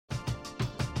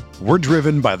We're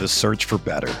driven by the search for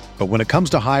better. But when it comes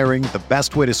to hiring, the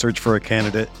best way to search for a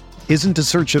candidate isn't to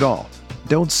search at all.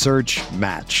 Don't search,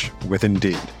 match with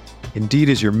Indeed. Indeed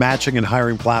is your matching and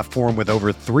hiring platform with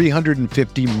over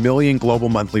 350 million global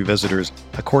monthly visitors,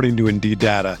 according to Indeed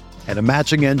data, and a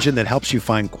matching engine that helps you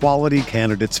find quality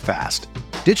candidates fast.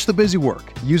 Ditch the busy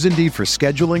work. Use Indeed for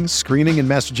scheduling, screening, and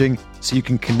messaging so you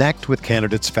can connect with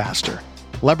candidates faster.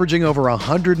 Leveraging over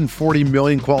 140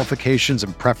 million qualifications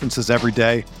and preferences every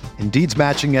day, Indeed's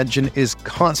matching engine is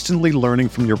constantly learning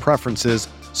from your preferences,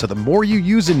 so the more you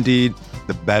use Indeed,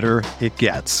 the better it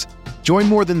gets. Join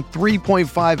more than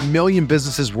 3.5 million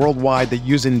businesses worldwide that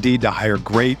use Indeed to hire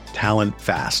great talent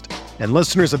fast. And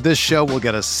listeners of this show will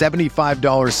get a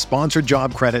 $75 sponsored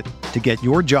job credit to get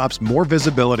your jobs more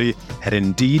visibility at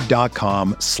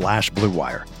Indeed.com/Blue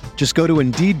Wire. Just go to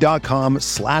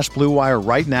Indeed.com/Blue Wire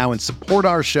right now and support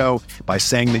our show by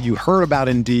saying that you heard about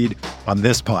Indeed on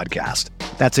this podcast.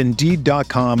 That's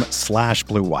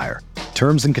Indeed.com/Blue Wire.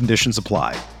 Terms and conditions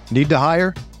apply. Need to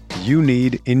hire? You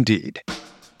need Indeed.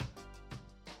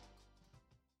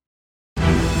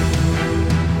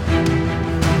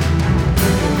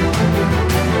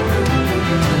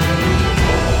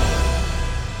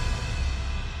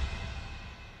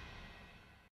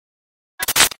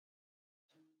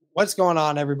 What's going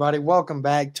on, everybody? Welcome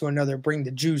back to another Bring the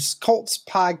Juice Colts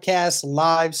podcast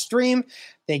live stream.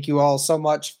 Thank you all so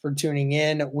much for tuning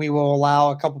in. We will allow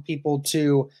a couple people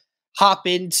to hop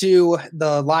into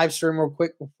the live stream real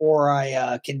quick before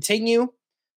I continue.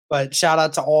 But shout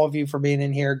out to all of you for being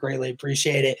in here. Greatly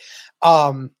appreciate it.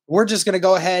 We're just going to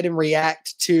go ahead and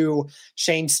react to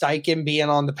Shane Steichen being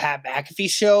on the Pat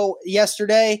McAfee show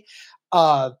yesterday.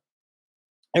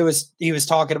 He was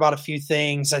talking about a few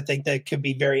things I think that could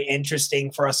be very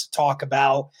interesting for us to talk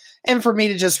about and for me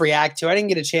to just react to. I didn't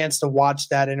get a chance to watch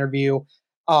that interview,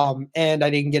 and I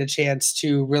didn't get a chance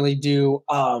to really do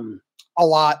a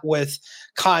lot with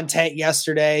content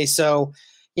yesterday. So,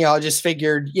 I just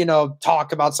figured,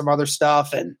 talk about some other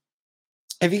stuff. And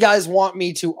if you guys want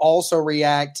me to also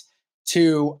react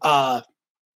to,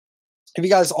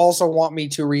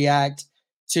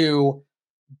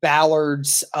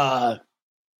 Ballard's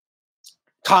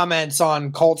comments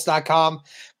on Colts.com,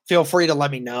 feel free to let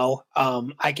me know.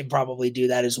 I can probably do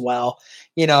that as well.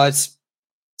 It's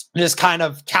just kind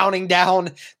of counting down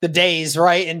the days,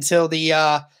 right, until the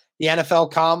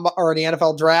NFL or the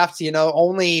NFL draft.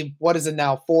 Only, what is it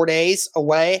now, 4 days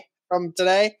away from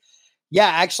today? Yeah,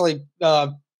 actually,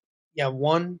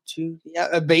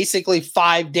 basically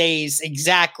 5 days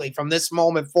exactly from this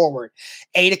moment forward.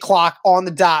 8 o'clock on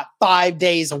the dot, 5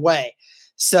 days away.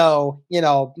 So,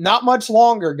 not much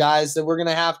longer, guys, that we're going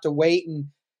to have to wait and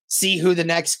see who the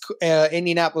next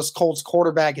Indianapolis Colts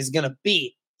quarterback is going to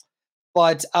be.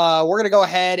 But we're going to go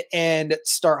ahead and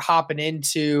start hopping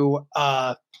into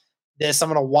this. I'm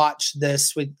going to watch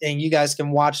this and you guys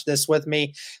can watch this with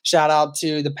me. Shout out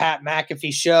to the Pat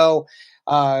McAfee show.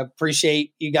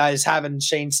 Appreciate you guys having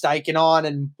Shane Steichen on,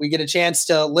 and we get a chance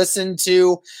to listen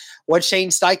to what Shane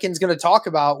Steichen's going to talk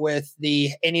about with the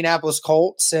Indianapolis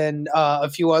Colts and a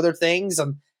few other things.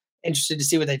 I'm interested to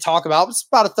see what they talk about. It's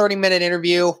about a 30-minute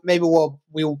interview. Maybe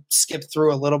we'll skip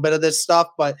through a little bit of this stuff,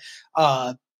 but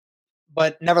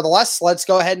nevertheless, let's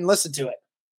go ahead and listen to it.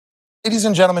 Ladies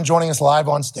and gentlemen, joining us live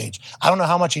on stage. I don't know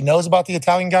how much he knows about the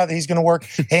Italian guy that he's going to work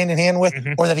hand in hand with,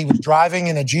 or that he was driving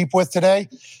in a Jeep with today.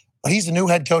 But he's the new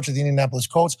head coach of the Indianapolis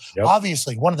Colts. Yep.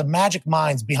 Obviously, one of the magic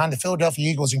minds behind the Philadelphia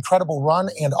Eagles' incredible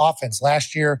run and offense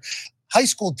last year. High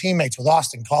school teammates with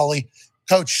Austin Collie,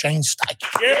 Coach Shane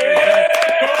Steichen. Yeah!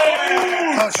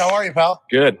 Coach, how are you, pal?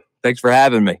 Good. Thanks for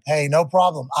having me. Hey, no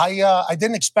problem. I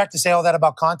didn't expect to say all that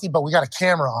about Conti, but we got a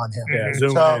camera on him. Yeah,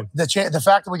 so the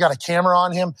fact that we got a camera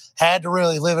on him had to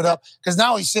really live it up, because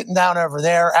now he's sitting down over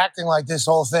there acting like this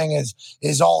whole thing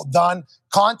is all done.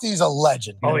 Conti's a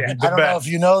legend. Oh, yeah. I don't know if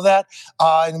you know that.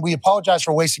 And we apologize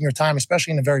for wasting your time,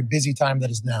 especially in a very busy time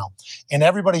that is now. And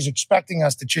everybody's expecting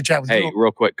us to chit-chat with you. Hey,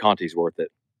 real quick, Conti's worth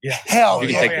it. Yeah. Hell You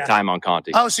can take the time on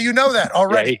Conti. Oh, so you know that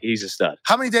already? Yeah, he's a stud.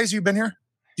 How many days have you been here?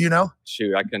 Do you know?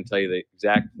 Shoot, I couldn't tell you the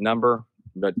exact number,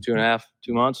 but 2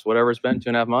 months, whatever it's been,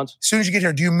 2.5 months. As soon as you get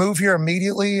here, do you move here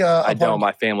immediately? I don't.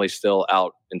 My family's still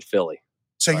out in Philly.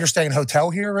 So you're staying in a hotel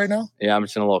here right now? Yeah, I'm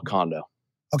just in a little condo.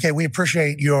 Okay, we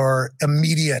appreciate your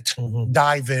immediate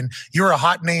dive in. You're a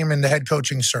hot name in the head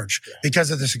coaching search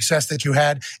because of the success that you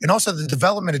had, and also the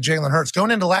development of Jalen Hurts. Going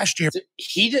into last year,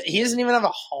 he doesn't even have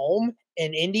a home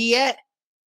in Indy yet.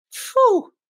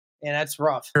 Whew. Yeah, that's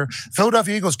rough.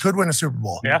 Philadelphia Eagles could win a Super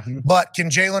Bowl. Yeah. But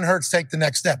can Jalen Hurts take the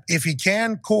next step? If he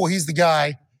can, cool. He's the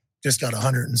guy. Just got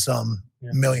 100 and some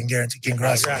million guaranteed.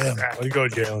 Congrats to him. Way to go,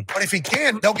 Jalen. But if he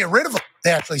can't, they'll get rid of him.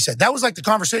 They actually said. That was like the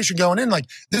conversation going in. Like,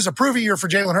 this is a prove-it year for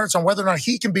Jalen Hurts on whether or not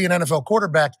he can be an NFL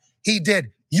quarterback. He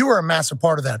did. You were a massive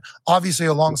part of that, obviously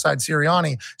alongside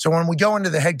Sirianni. So when we go into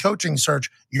the head coaching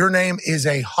search, your name is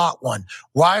a hot one.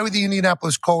 Why with the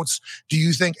Indianapolis Colts do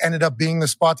you think ended up being the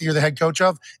spot that you're the head coach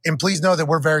of? And please know that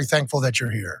we're very thankful that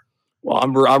you're here. Well,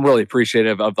 I'm really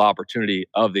appreciative of the opportunity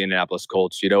of the Indianapolis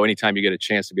Colts. Anytime you get a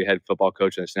chance to be a head football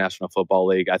coach in this National Football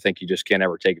League, I think you just can't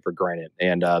ever take it for granted.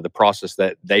 And the process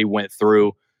that they went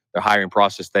through, the hiring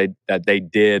process that they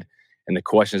did, and the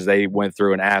questions they went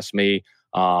through and asked me,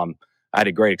 I had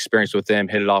a great experience with them.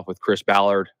 Hit it off with Chris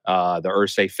Ballard, the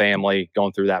Irsay family,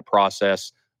 going through that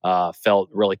process. Felt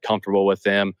really comfortable with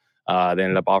them. They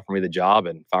ended up offering me the job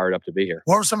and fired up to be here.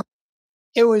 What were some?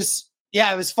 It was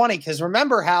funny because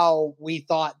remember how we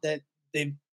thought that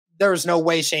there was no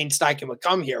way Shane Steichen would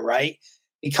come here, right?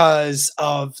 Because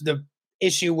of the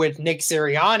issue with Nick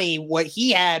Sirianni, what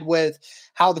he had with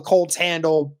how the Colts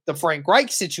handled the Frank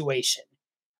Reich situation.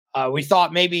 We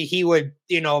thought maybe he would,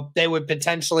 they would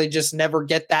potentially just never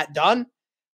get that done.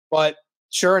 But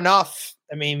sure enough,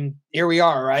 I mean, here we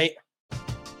are, right?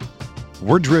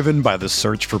 We're driven by the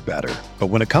search for better. But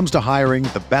when it comes to hiring,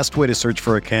 the best way to search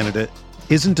for a candidate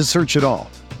isn't to search at all.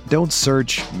 Don't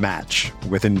search, match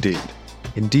with Indeed.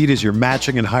 Indeed is your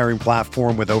matching and hiring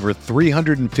platform with over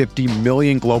 350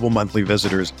 million global monthly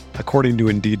visitors, according to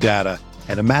Indeed data,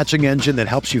 and a matching engine that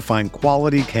helps you find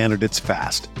quality candidates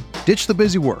fast. Ditch the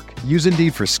busy work. Use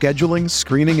Indeed for scheduling,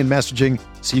 screening, and messaging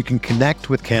so you can connect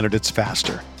with candidates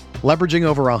faster. Leveraging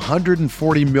over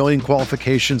 140 million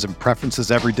qualifications and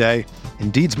preferences every day,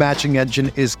 Indeed's matching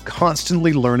engine is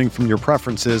constantly learning from your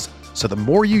preferences, so the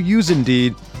more you use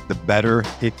Indeed, the better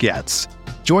it gets.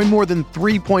 Join more than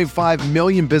 3.5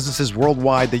 million businesses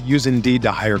worldwide that use Indeed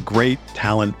to hire great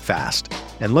talent fast.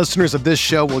 And listeners of this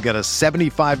show will get a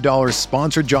 $75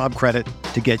 sponsored job credit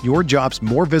to get your jobs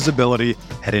more visibility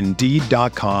at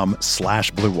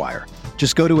Indeed.com/Blue Wire.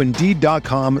 Just go to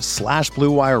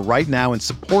Indeed.com/Blue Wire right now and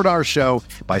support our show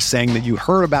by saying that you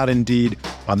heard about Indeed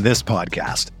on this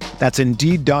podcast. That's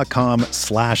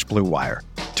Indeed.com/Blue Wire.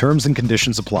 Terms and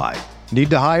conditions apply. Need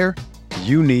to hire?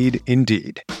 You need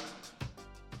Indeed.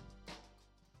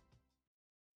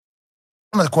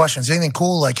 Some of the questions, anything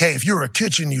cool? Like, hey, if you were a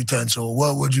kitchen utensil,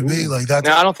 what would you be? Like that?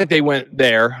 No, I don't think they went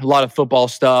there. A lot of football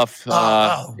stuff.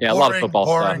 boring, a lot of football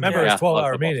boring. stuff. Remember, it was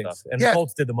 12-hour meetings, and the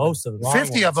Colts did the most of them.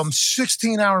 50 of them,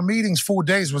 16-hour meetings, 4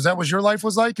 days. Was that what your life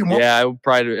was like? And what, I think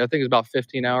it was about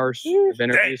 15 hours of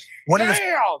interviews.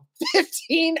 Damn,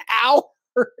 15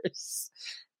 hours.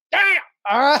 Damn.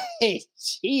 All right.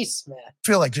 Jeez, man. I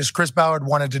feel like just Chris Ballard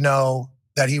wanted to know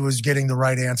that he was getting the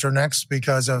right answer next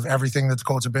because of everything that the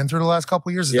Colts have been through the last couple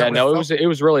of years. It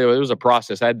was a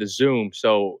process. I had the Zoom,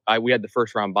 so we had the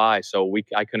first round bye, so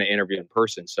I couldn't interview in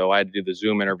person, so I had to do the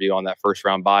Zoom interview on that first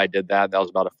round bye. Did that. That was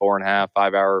about a 4.5,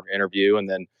 5 hour interview, and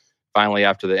then finally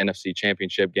after the NFC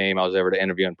Championship game, I was able to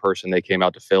interview in person. They came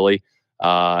out to Philly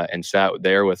and sat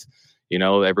there with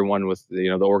everyone with the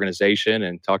organization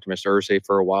and talked to Mr. Irsay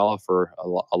for a while for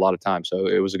a lot of time. So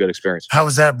it was a good experience. How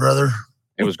was that, brother?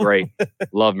 It was great.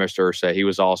 Love Mr. Irsay. He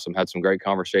was awesome. Had some great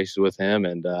conversations with him,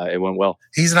 and it went well.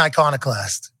 He's an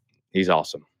iconoclast. He's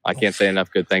awesome. I can't say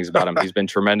enough good things about him. He's been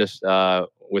tremendous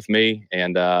with me,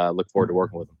 and look forward to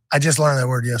working with him. I just learned that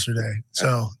word yesterday,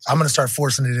 so I'm going to start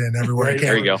forcing it in everywhere I can.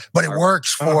 There you go. But it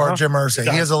works for Jim Irsay.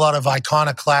 He has a lot of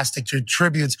iconoclastic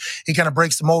tributes. He kind of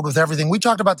breaks the mold with everything. We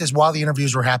talked about this while the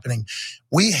interviews were happening.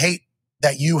 We hate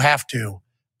that you have to,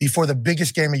 before the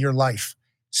biggest game of your life,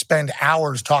 spend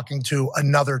hours talking to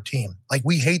another team. Like,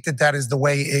 we hate that is the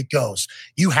way it goes.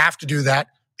 You have to do that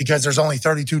because there's only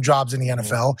 32 jobs in the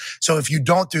NFL. So if you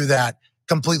don't do that,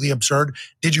 completely absurd.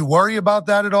 Did you worry about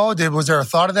that at all? Was there a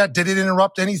thought of that? Did it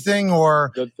interrupt anything?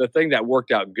 Or the thing that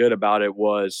worked out good about it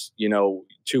was,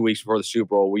 2 weeks before the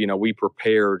Super Bowl, we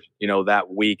prepared,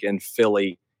 that week in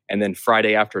Philly, and then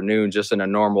Friday afternoon, just in a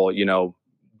normal,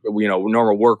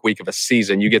 normal work week of a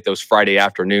season, you get those Friday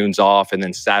afternoons off, and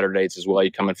then Saturdays as well.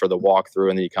 You come in for the walkthrough,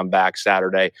 and then you come back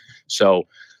Saturday. So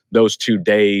those 2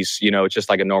 days, it's just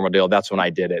like a normal deal. That's when I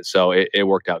did it. So it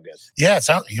worked out good. Yeah,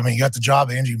 you got the job,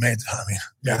 and you made.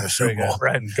 The Super Bowl,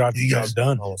 right? And got the job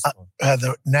done.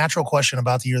 The natural question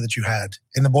about the year that you had,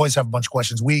 and the boys have a bunch of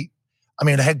questions. The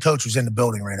head coach was in the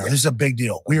building right now. This is a big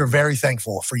deal. We are very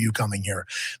thankful for you coming here.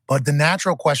 But the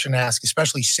natural question to ask,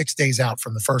 especially 6 days out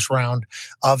from the first round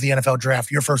of the NFL draft,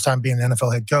 your first time being an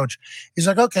NFL head coach, he's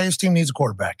like, okay, his team needs a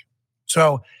quarterback.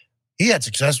 So he had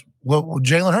success. Well,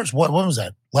 Jalen Hurts, what was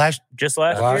that? Last year.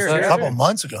 A couple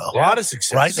months ago. A lot of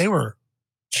success. Right? They were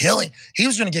killing. He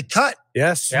was going to get cut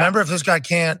Yes. Remember, if this guy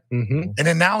can't, and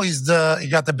then now he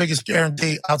got the biggest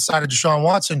guarantee outside of Deshaun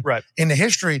Watson in the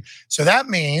history. So that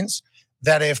means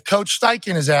that if Coach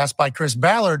Steichen is asked by Chris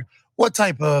Ballard, what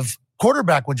type of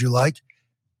quarterback would you like?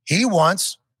 He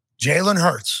wants Jalen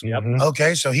Hurts.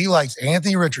 Okay, so he likes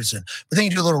Anthony Richardson. But then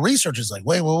you do a little research. It's like,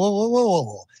 wait,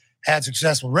 whoa. Had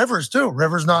success with Rivers, too.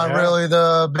 Rivers not really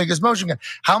the biggest motion guy.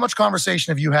 How much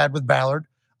conversation have you had with Ballard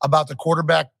about the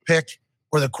quarterback pick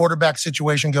or the quarterback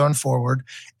situation going forward?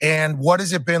 And what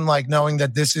has it been like knowing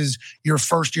that this is your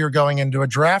first year going into a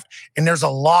draft? And there's a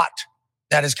lot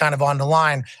that is kind of on the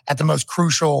line at the most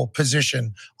crucial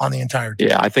position on the entire team.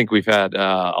 Yeah, I think we've had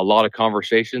a lot of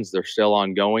conversations. They're still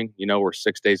ongoing. We're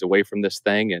 6 days away from this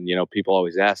thing. And, people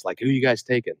always ask, like, who you guys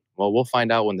taking? Well, we'll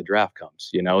find out when the draft comes.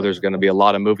 There's going to be a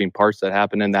lot of moving parts that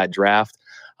happen in that draft.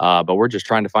 But we're just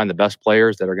trying to find the best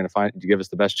players that are going to give us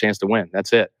the best chance to win.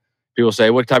 That's it. People say,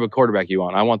 what type of quarterback you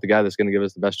want? I want the guy that's going to give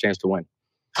us the best chance to win.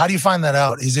 How do you find that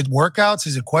out? Is it workouts?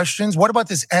 Is it questions? What about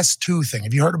this S2 thing?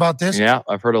 Have you heard about this? Yeah,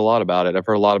 I've heard a lot about it. I've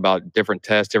heard a lot about different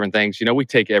tests, different things. We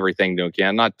take everything into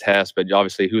account, not tests, but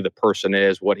obviously who the person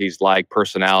is, what he's like,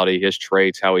 personality, his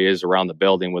traits, how he is around the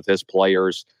building with his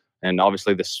players. And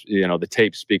obviously this, the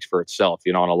tape speaks for itself,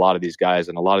 on a lot of these guys.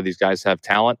 And a lot of these guys have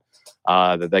talent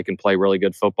that they can play really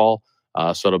good football.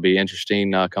 So it'll be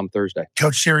interesting come Thursday.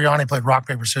 Coach Sirianni played rock,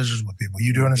 paper, scissors with people.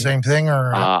 You doing the same thing?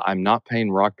 Or I'm not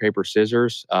playing rock, paper,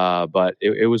 scissors, but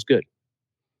it was good.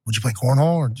 Would you play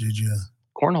cornhole or did you?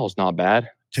 Cornhole's not bad.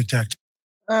 Tic-tac.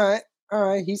 All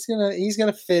right. He's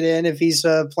gonna fit in if he's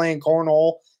playing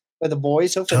cornhole with the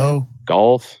boys. He'll fit in.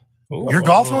 Golf. You're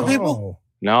golfing with people?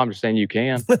 No, I'm just saying you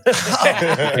can. You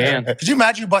can. Could you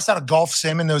imagine you bust out a golf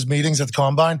sim in those meetings at the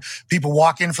Combine? People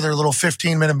walk in for their little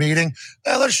 15-minute meeting.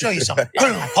 Let's show you something.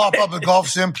 Pop up a golf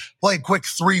sim, play a quick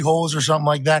 3 holes or something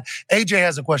like that. AJ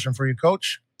has a question for you,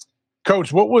 Coach.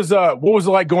 Coach, what was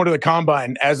it like going to the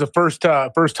Combine as a first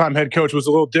time head coach? Was it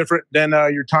a little different than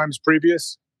your times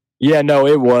previous? Yeah, no,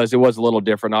 it was a little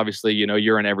different. Obviously,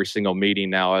 you're in every single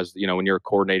meeting now. As when you're a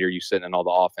coordinator, you sit in all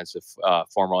the offensive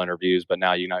formal interviews, but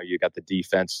now you got the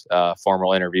defense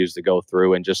formal interviews to go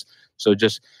through, and just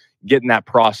getting that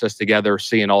process together,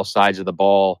 seeing all sides of the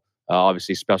ball.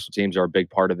 Obviously, special teams are a big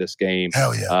part of this game.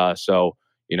 Hell yeah! So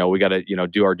we got to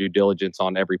do our due diligence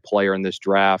on every player in this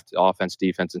draft, offense,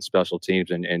 defense, and special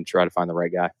teams, and try to find the right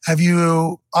guy.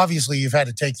 You've had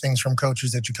to take things from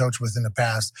coaches that you coached with in the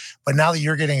past, but now that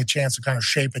you're getting a chance to kind of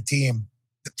shape a team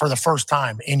for the first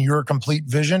time in your complete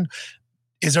vision,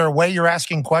 is there a way you're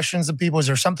asking questions of people? Is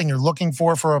there something you're looking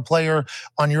for a player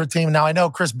on your team? Now, I know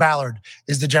Chris Ballard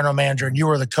is the general manager and you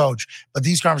are the coach, but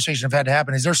these conversations have had to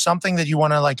happen. Is there something that you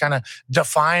want to kind of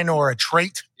define or a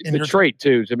trait? Trait,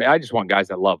 too. I mean, I just want guys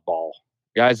that love ball,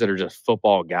 guys that are just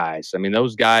football guys. I mean,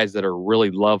 those guys that are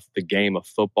really love the game of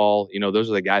football, those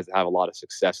are the guys that have a lot of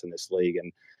success in this league.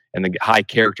 And the high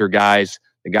character guys,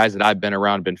 the guys that I've been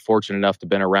around, been fortunate enough to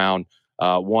been around,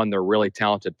 one, they're really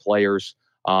talented players.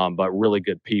 But really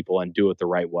good people and do it the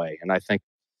right way. And I think.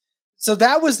 So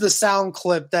that was the sound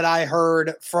clip that I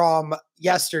heard from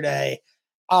yesterday.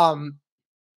 That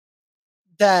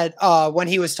when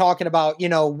he was talking about,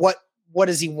 what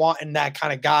does he want in that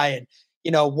kind of guy? And,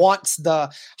 wants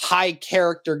the high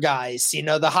character guys,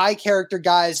 the high character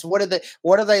guys. What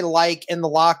are they like in the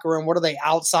locker room? What are they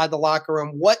outside the locker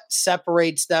room? What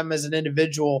separates them as an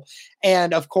individual?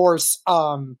 And of course,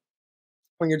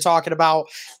 when you're talking about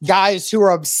guys who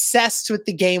are obsessed with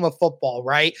the game of football,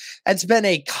 right? That's been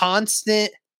a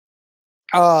constant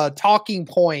talking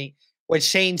point with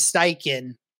Shane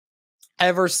Steichen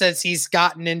ever since he's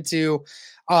gotten into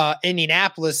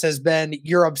Indianapolis, has been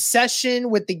your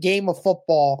obsession with the game of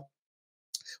football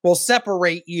will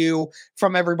separate you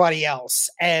from everybody else.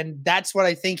 And that's what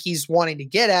I think he's wanting to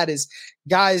get at, is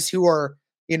guys who are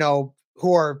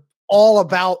all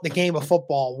about the game of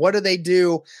football. What do they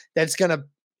do that's going to,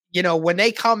 when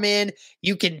they come in,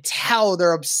 you can tell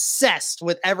they're obsessed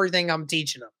with everything I'm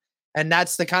teaching them. And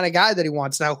that's the kind of guy that he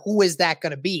wants. Now, who is that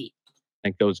going to be? I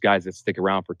think those guys that stick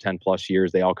around for 10 plus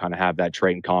years, they all kind of have that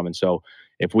trait in common. So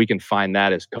if we can find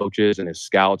that as coaches and as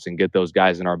scouts and get those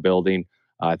guys in our building,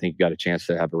 I think you got a chance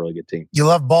to have a really good team. You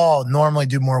love ball, normally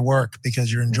do more work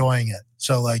because you're enjoying it.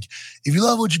 So if you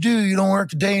love what you do, you don't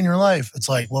work a day in your life. It's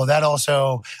well, that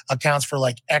also accounts for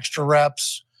extra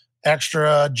reps,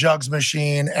 extra jugs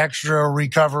machine, extra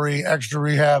recovery, extra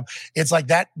rehab. It's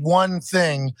that one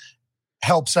thing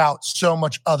helps out so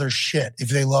much other shit if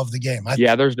they love the game.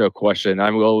 Yeah, there's no question.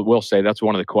 I will say that's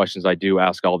one of the questions I do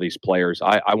ask all these players.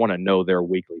 I want to know their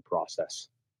weekly process.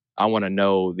 I want to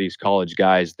know these college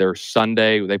guys, their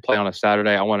Sunday, they play on a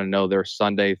Saturday. I want to know their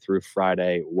Sunday through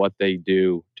Friday, what they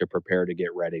do to prepare to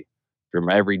get ready. from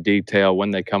every detail,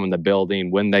 when they come in the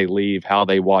building, when they leave, how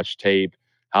they watch tape,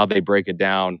 how they break it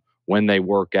down, when they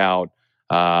work out.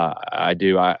 I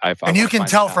do. And you can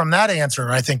tell from that answer,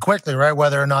 I think, quickly, right,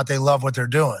 whether or not they love what they're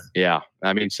doing. Yeah.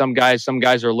 I mean, some guys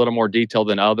are a little more detailed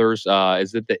than others.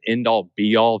 Is it the end-all,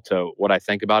 be-all to what I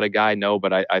think about a guy? No,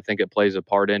 but I think it plays a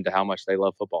part into how much they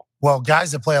love football. Well,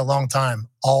 guys that play a long time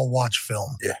all watch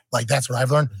film. Yeah. Like, that's what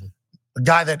I've learned. A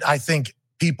guy that I think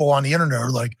people on the internet are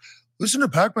like, listen to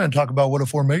Pac-Man talk about what a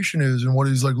formation is and what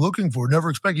he's like looking for. Never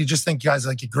expect. You just think guys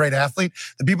like a great athlete.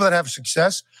 The people that have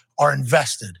success are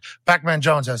invested. Pac-Man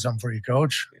Jones has something for you,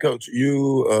 Coach. Coach,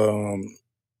 you,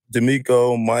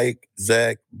 D'Amico, Mike,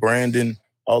 Zach, Brandon,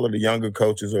 all of the younger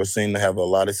coaches are seen to have a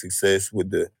lot of success with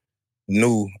the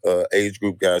new age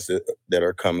group guys that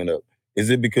are coming up. Is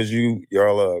it because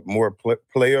y'all are more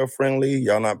player friendly?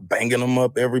 Y'all not banging them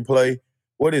up every play?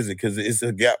 What is it? Because it's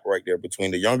a gap right there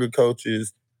between the younger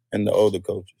coaches and the older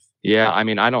coaches. Yeah, I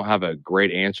mean, I don't have a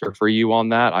great answer for you on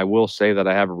that. I will say that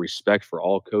I have a respect for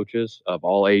all coaches of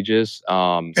all ages.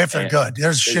 If they're good.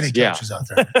 There's shitty coaches out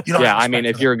there. Yeah, I mean,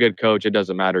 if you're a good coach, it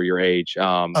doesn't matter your age.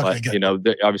 But, good. you know,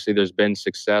 obviously there's been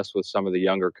success with some of the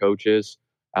younger coaches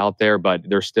out there, but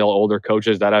there's still older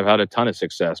coaches that have had a ton of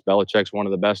success. Belichick's one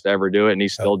of the best to ever do it, and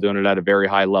he's still doing it at a very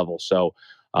high level. So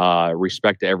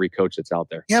respect to every coach that's out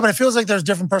there. Yeah, but it feels like there's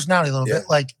different personality a little bit.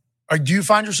 Like, do you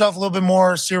find yourself a little bit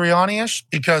more Sirianni-ish?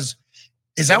 Because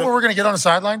is that what we're going to get on the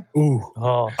sideline? Ooh.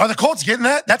 Oh. Are the Colts getting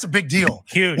that? That's a big deal.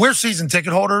 Huge. We're season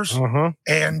ticket holders.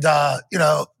 And, you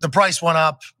know, the price went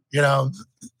up. You know,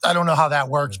 I don't know how that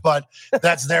works, but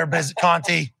that's their business.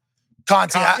 Conti. I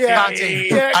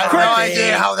have no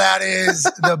idea how that is,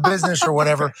 the business or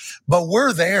whatever. But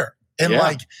we're there. And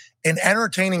like an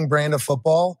entertaining brand of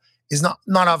football is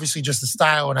not obviously just the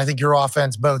style. And I think your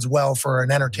offense bodes well for an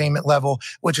entertainment level,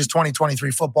 which is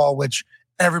 2023 football, which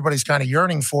everybody's kind of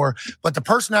yearning for. But the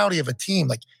personality of a team,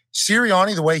 like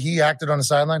Sirianni, the way he acted on the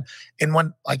sideline, and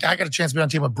when like I got a chance to be on a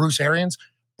team with Bruce Arians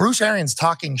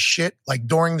talking shit like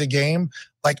during the game,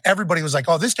 like everybody was like,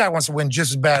 oh, this guy wants to win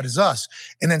just as bad as us.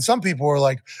 And then some people were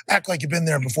like, act like you've been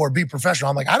there before, be professional.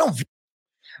 I'm like, I don't.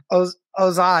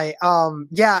 Ozai,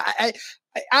 I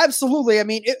absolutely. I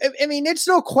mean, it's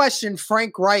no question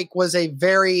Frank Reich was a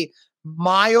very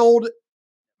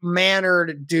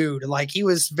mild-mannered dude. Like, he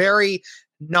was very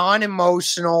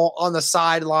non-emotional on the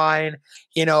sideline.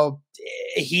 You know,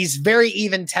 he's very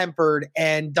even-tempered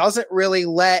and doesn't really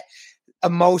let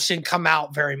emotion come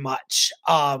out very much,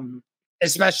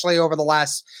 especially over the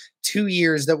last 2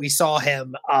 years that we saw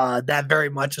him. That very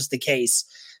much was the case.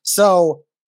 So,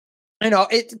 you know,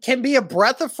 it can be a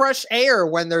breath of fresh air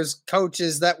when there's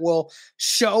coaches that will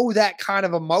show that kind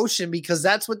of emotion, because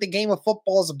that's what the game of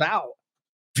football is about.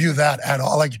 View that at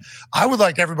all. Like, I would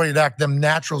like everybody to act them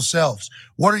natural selves.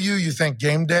 What are you think,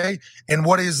 game day? And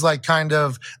what is like kind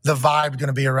of the vibe going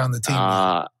to be around the team?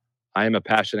 I am a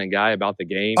passionate guy about the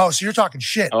game. Oh, so you're talking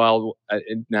shit. Oh,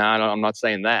 I'm not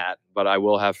saying that, but I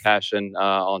will have passion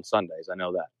on Sundays. I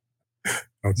know that.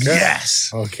 Okay. Yes.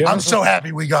 Okay. I'm so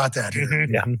happy we got that here.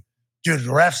 Yeah. Dude,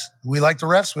 the refs, we like the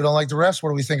refs. We don't like the refs. What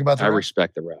do we think about the refs? I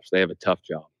respect the refs. They have a tough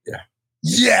job. Yeah.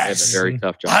 Yes. They have a very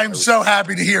tough job. I'm so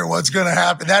happy to hear what's going to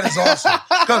happen. That is awesome.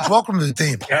 Coach, welcome to the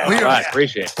team.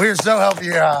 Appreciate it. We are so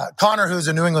happy. Connor, who's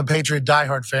a New England Patriot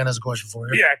diehard fan, has a question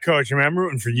for you. Yeah, Coach. I mean, I'm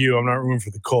rooting for you. I'm not rooting for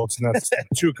the Colts, and that's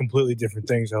two completely different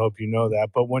things. I hope you know that.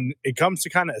 But when it comes to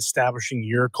kind of establishing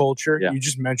your culture, you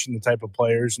just mentioned the type of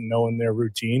players and knowing their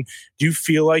routine. Do you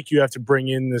feel like you have to bring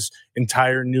in this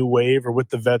entire new wave, or with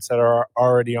the vets that are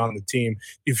already on the team,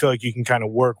 do you feel like you can kind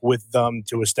of work with them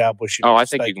to establish? I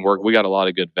think you can work. We got a lot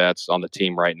of good vets on the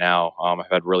team right now. I've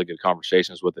had really good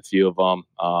conversations with a few of them.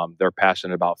 They're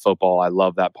passionate about football. I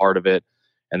love that part of it.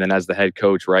 And then as the head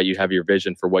coach, right, you have your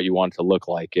vision for what you want it to look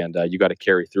like. And you got to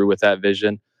carry through with that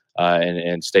vision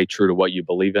and stay true to what you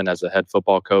believe in as a head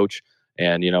football coach.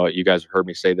 And, you know, you guys have heard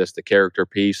me say this, the character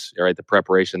piece, right? The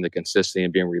preparation, the consistency,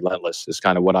 and being relentless is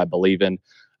kind of what I believe in.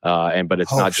 But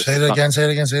it's not just say it again.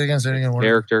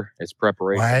 Character, it's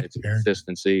preparation, it's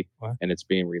consistency, and it's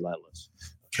being relentless.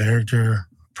 Character,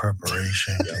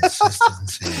 preparation,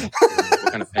 consistency.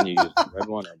 What kind of pen you use? Red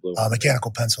one or blue? Mechanical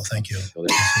pencil, thank you.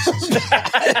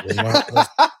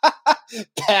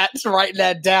 Pat's writing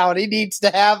that down. He needs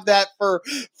to have that for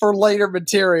later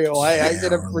material. I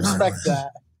gotta respect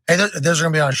that. Hey, there's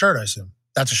going to be on a shirt, I assume.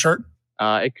 That's a shirt?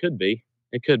 It could be.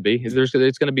 It's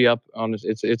going to be up on.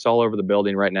 It's all over the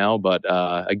building right now. But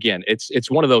again,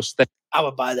 it's one of those things. I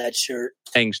would buy that shirt.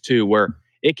 Things too, where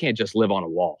it can't just live on a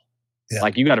wall. Yeah.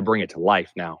 Like, you got to bring it to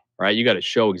life now, right? You got to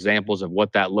show examples of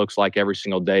what that looks like every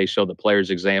single day. Show the players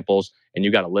examples, and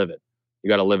you got to live it. You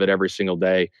got to live it every single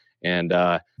day. And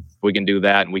if we can do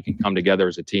that and we can come together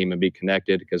as a team and be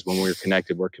connected, because when we're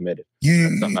connected, we're committed.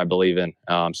 That's something I believe in.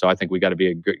 So I think we got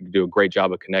to do a great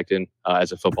job of connecting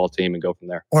as a football team and go from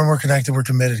there. When we're connected, we're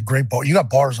committed. Great ball. You got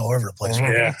bars all over the place.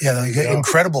 Mm-hmm. Yeah,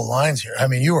 incredible lines here. I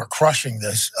mean, you are crushing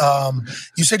this.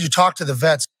 You said you talked to the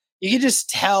vets. You can just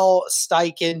tell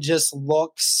Steichen just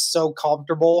looks so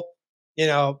comfortable,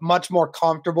 much more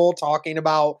comfortable talking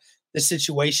about the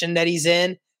situation that he's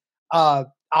in.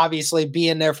 Obviously,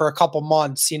 being there for a couple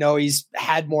months, he's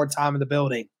had more time in the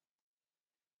building.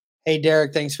 Hey,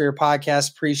 Derek, thanks for your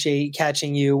podcast. Appreciate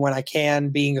catching you when I can,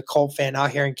 being a Colt fan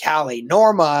out here in Cali.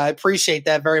 Norma, I appreciate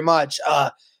that very much.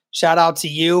 Shout out to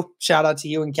you. Shout out to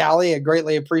you in Cali. I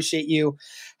greatly appreciate you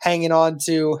hanging on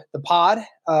to the pod.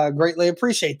 Greatly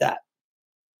appreciate that.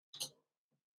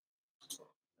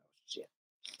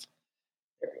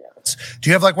 Do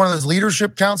you have like one of those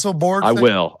leadership council boards? I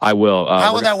will.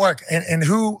 How would that work? And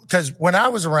who, because when I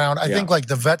was around, I think like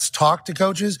the vets talk to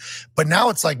coaches, but now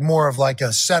it's like more of like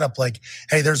a setup, like,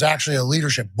 hey, there's actually a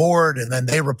leadership board and then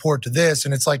they report to this.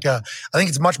 And it's like I think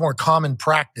it's much more common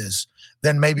practice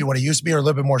than maybe what it used to be, or a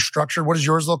little bit more structured. What does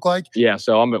yours look like? Yeah,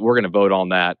 so we're going to vote on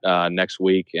that next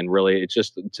week. And really, it's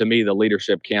just, to me, the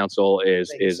leadership council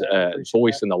is a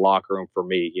voice in the locker room for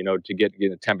me, to get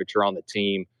a temperature on the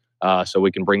team. So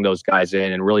we can bring those guys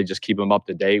in and really just keep them up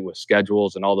to date with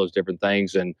schedules and all those different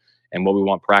things and what we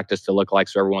want practice to look like,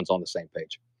 so everyone's on the same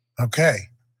page. Okay.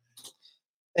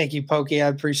 Thank you, Pokey. I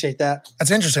appreciate that. That's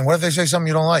interesting. What if they say something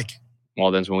you don't like? Well,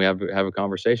 then when we have a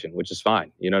conversation, which is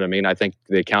fine. You know what I mean? I think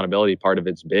the accountability part of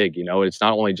it's big. It's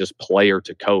not only just player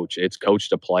to coach. It's coach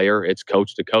to player. It's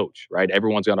coach to coach, right?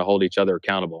 Everyone's going to hold each other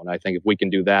accountable. And I think if we can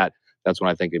do that, that's when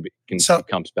I think it becomes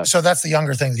special. So that's the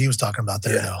younger thing that he was talking about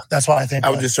there, though. That's why I think. I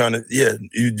was just trying to,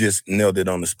 you just nailed it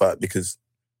on the spot, because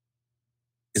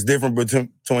it's different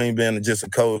between being just a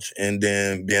coach and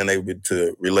then being able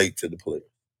to relate to the players.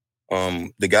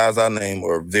 The guys I name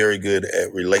are very good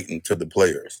at relating to the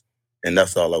players. And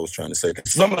that's all I was trying to say.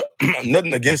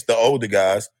 Nothing against the older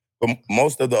guys, but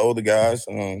most of the older guys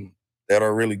that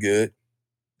are really good,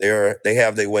 they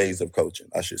have their ways of coaching,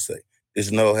 I should say.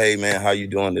 It's no, hey, man, how you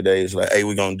doing today? It's like, hey,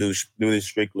 we're going to do this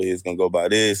strictly. It's going to go by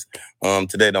this.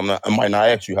 Today, I might not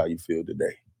ask you how you feel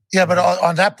today. Yeah, but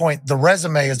on that point, the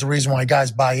resume is the reason why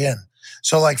guys buy in.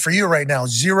 So, like, for you right now,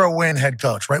 0-win head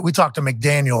coach, right? We talked to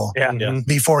McDaniel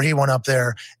before he went up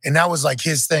there, and that was, like,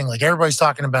 his thing. Like, everybody's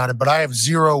talking about it, but I have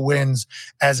 0 wins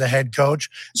as a head coach.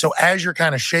 So, as you're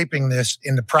kind of shaping this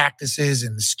in the practices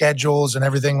and the schedules and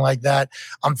everything like that,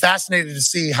 I'm fascinated to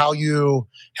see how you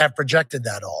have projected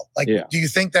that all. Like, do you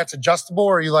think that's adjustable,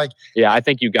 or are you like... Yeah, I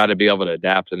think you got to be able to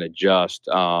adapt and adjust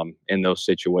in those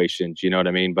situations, you know what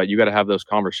I mean? But you got to have those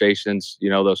conversations,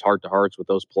 those heart-to-hearts with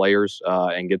those players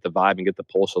and get the vibe and get the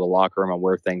pulse of the locker room and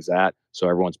where things at, so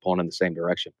everyone's pulling in the same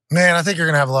direction. Man, I think you're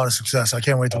going to have a lot of success. I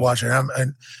can't wait to watch it.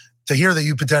 And to hear that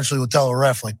you potentially would tell a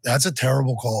ref, like, that's a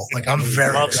terrible call. Like, I'm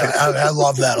very excited. I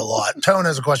love that a lot. Tone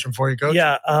has a question for you, Coach.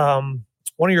 Yeah,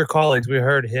 one of your colleagues, we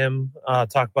heard him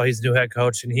talk about he's new head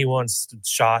coach and he wants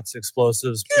shots,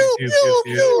 explosives. Pew, pew, pew,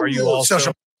 pew. Are you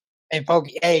also? Hey,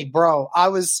 Pokey. Hey, bro. I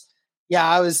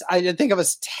think I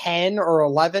was 10 or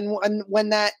 11 when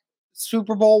that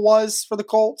Super Bowl was for the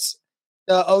Colts.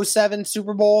 The 07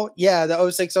 Super Bowl. Yeah, the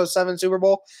 06-07 Super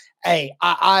Bowl. Hey,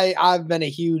 I've been a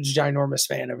huge, ginormous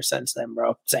fan ever since then,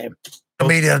 bro. Same. The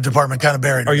media department kind of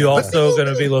buried. Are you also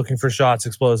going to be looking for shots,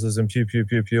 explosives, and pew, pew,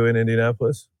 pew, pew in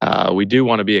Indianapolis? We do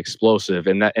want to be explosive,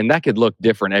 and that could look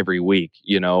different every week.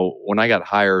 When I got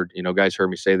hired, guys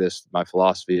heard me say this. My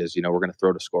philosophy is, we're going to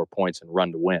throw to score points and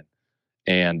run to win.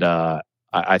 And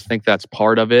I think that's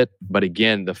part of it. But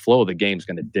again, the flow of the game is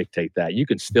going to dictate that. You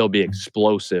can still be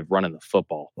explosive running the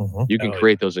football. Mm-hmm. You can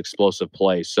create those explosive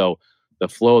plays. So the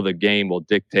flow of the game will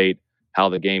dictate how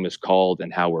the game is called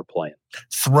and how we're playing.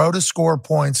 Throw to score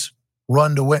points,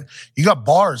 run to win. You got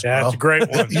bars, bro. That's a great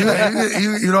one. you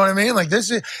know what I mean? Like, this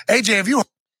is AJ. Have you?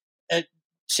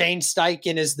 Shane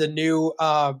Steichen is the new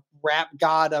rap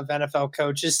god of NFL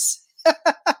coaches.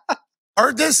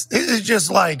 Heard this? It's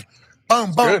just like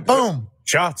boom, boom, boom.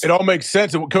 Shots. It all makes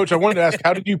sense. And Coach, I wanted to ask,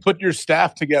 how did you put your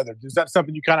staff together? Is that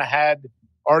something you kind of had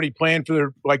already planned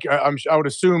for? I would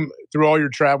assume through all your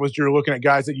travels, you're looking at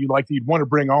guys that you'd want to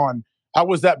bring on. How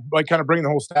was that, like, kind of bringing the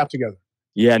whole staff together?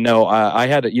 Yeah, no, I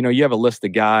had, you have a list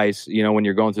of guys, when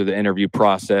you're going through the interview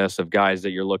process of guys that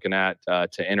you're looking at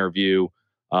to interview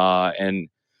and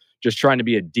just trying to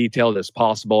be as detailed as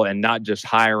possible and not just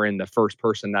hiring the first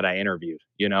person that I interviewed,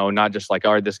 not just like,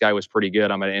 all right, this guy was pretty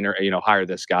good. I'm going to, hire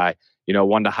this guy,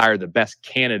 wanted to hire the best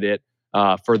candidate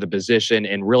for the position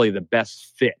and really the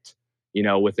best fit,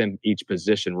 within each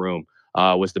position room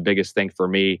was the biggest thing for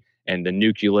me. and the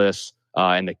nucleus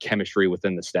and the chemistry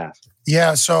within the staff.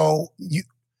 Yeah. So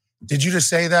did you just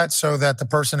say that so that the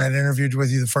person that interviewed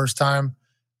with you the first time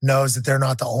knows that they're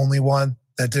not the only one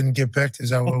that didn't get picked?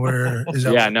 Is that what we're?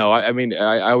 I mean,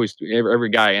 I always, every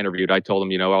guy I interviewed, I told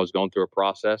them, I was going through a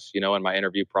process, in my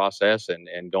interview process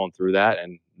and going through that,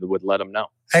 and would let them know.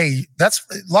 Hey, that's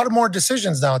a lot of more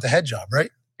decisions now at the head job, right?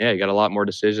 Yeah, you got a lot more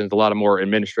decisions, a lot of more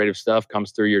administrative stuff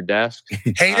comes through your desk.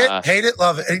 Hate it,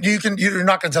 love it. You're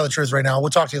not going to tell the truth right now.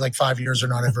 We'll talk to you like 5 years or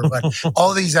not ever. But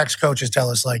all these ex-coaches tell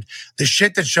us, like, the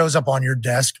shit that shows up on your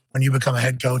desk when you become a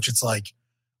head coach, it's like,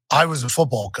 I was a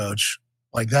football coach.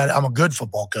 Like that, I'm a good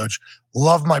football coach.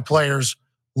 Love my players.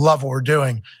 Love what we're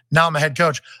doing. Now I'm a head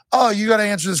coach. Oh, you got to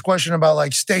answer this question about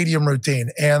like stadium routine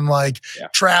and like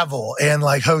travel and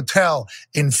like hotel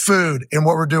and food and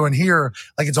what we're doing here.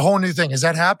 Like it's a whole new thing. Has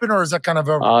that happened or is that kind of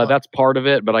over? That's part of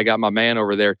it, but I got my man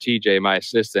over there, TJ, my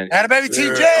assistant. Atta baby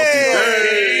TJ!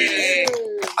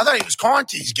 I thought he was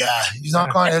Conti's guy. He's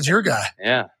not Conti. That's your guy.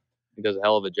 Yeah. He does a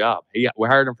hell of a job. We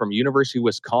hired him from University of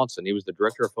Wisconsin. He was the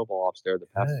director of football ops there the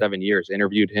past 7 years.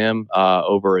 Interviewed him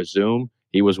over a Zoom.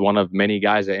 He was one of many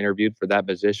guys I interviewed for that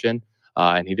position,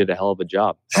 and he did a hell of a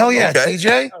job. Hell yeah,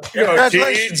 TJ.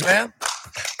 Congratulations, man.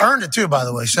 Earned it too, by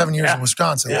the way. 7 years in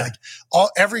Wisconsin. Yeah. Like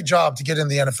every job to get in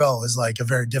the NFL is like a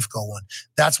very difficult one.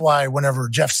 That's why whenever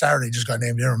Jeff Saturday just got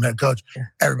named interim head coach,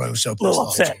 everybody was so pissed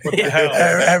off.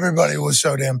 Everybody was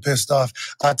so damn pissed off.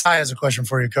 Ty has a question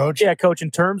for you, Coach. Yeah, Coach.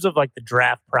 In terms of like the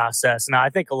draft process, now I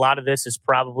think a lot of this is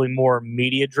probably more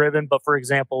media driven. But for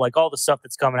example, like all the stuff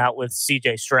that's coming out with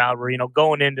CJ Stroud, where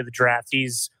going into the draft,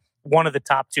 he's one of the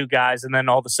top two guys, and then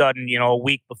all of a sudden, a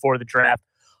week before the draft,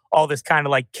 all this kind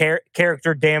of like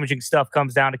character damaging stuff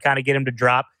comes down to kind of get him to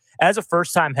drop. As a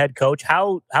first time head coach,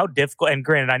 how difficult, and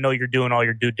granted, I know you're doing all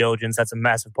your due diligence. That's a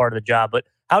massive part of the job, but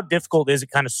how difficult is it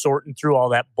kind of sorting through all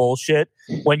that bullshit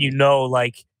when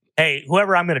like, hey,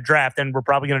 whoever I'm going to draft, and we're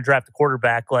probably going to draft a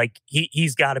quarterback, like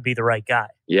he's got to be the right guy.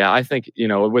 Yeah, I think,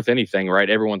 with anything, right,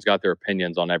 everyone's got their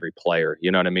opinions on every player, you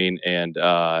know what I mean? And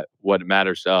what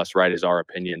matters to us, right, is our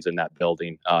opinions in that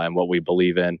building and what we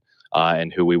believe in.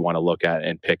 And who we want to look at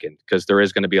and picking, because there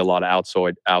is going to be a lot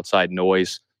of outside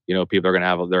noise. People are going to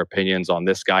have their opinions on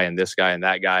this guy and this guy and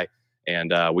that guy,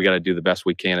 and we got to do the best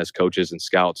we can as coaches and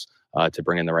scouts to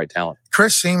bring in the right talent.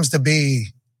 Chris seems to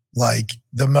be like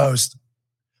the most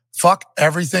fuck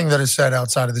everything that is said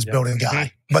outside of this building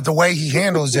guy, but the way he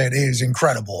handles it is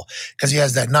incredible because he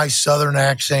has that nice Southern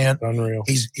accent. Unreal.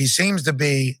 He seems to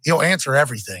be. He'll answer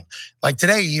everything. Like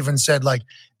today, he even said like,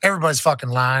 everybody's fucking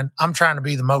lying. I'm trying to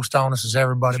be the most honest as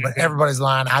everybody, but everybody's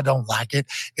lying. I don't like it.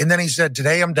 And then he said,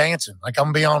 today I'm dancing. Like, I'm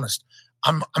going to be honest.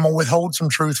 I'm going to withhold some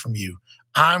truth from you.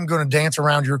 I'm going to dance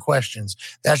around your questions.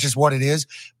 That's just what it is.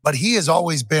 But he has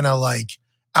always been a like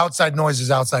outside noise is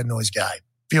outside noise guy.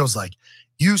 Feels like.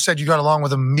 You said you got along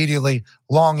with him immediately,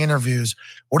 long interviews.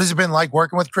 What has it been like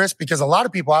working with Chris? Because a lot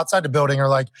of people outside the building are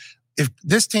like, if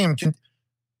this team can,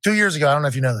 2 years ago, I don't know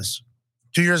if you know this.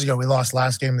 2 years ago, we lost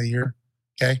last game of the year.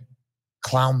 Okay.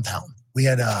 Clown Town. We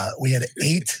had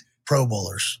 8 Pro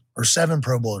Bowlers or 7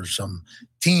 Pro Bowlers, some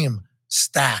team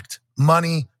stacked,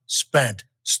 money spent,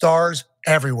 stars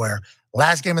everywhere.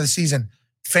 Last game of the season,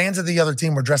 fans of the other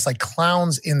team were dressed like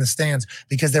clowns in the stands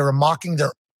because they were mocking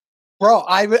their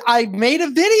I made a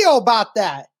video about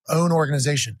that. Own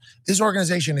organization. This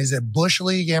organization is a Bush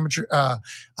League amateur, a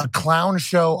clown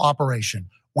show operation.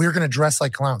 We're going to dress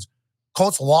like clowns.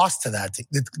 Colts lost to that.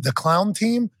 The clown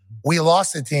team, we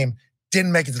lost the team,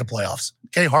 didn't make it to the playoffs.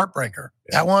 Okay, heartbreaker.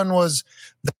 That one was.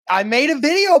 I made a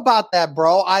video about that,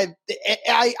 bro. I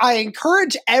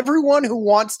encourage everyone who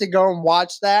wants to go and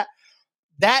watch that.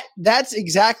 That's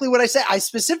exactly what I said. I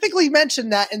specifically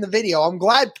mentioned that in the video. I'm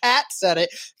glad Pat said it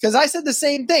because I said the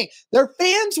same thing. Their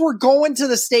fans were going to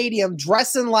the stadium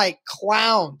dressing like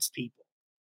clowns, people.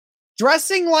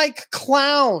 Dressing like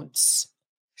clowns.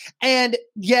 And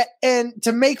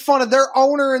to make fun of their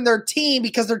owner and their team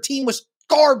because their team was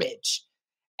garbage.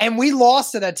 And we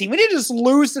lost to that team. We didn't just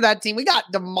lose to that team. We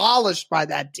got demolished by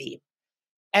that team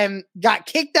and got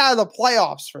kicked out of the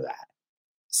playoffs for that.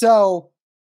 So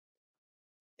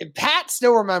if Pat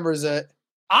still remembers it,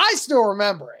 I still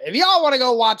remember it. If y'all want to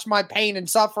go watch my pain and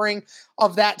suffering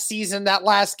of that season, that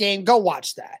last game, go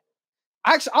watch that.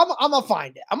 Actually, I'm going to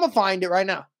find it. I'm going to find it right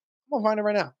now. Hold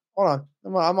on.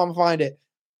 I'm going to find it.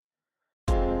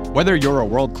 Whether you're a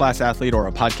world-class athlete or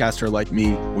a podcaster like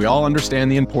me, we all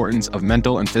understand the importance of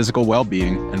mental and physical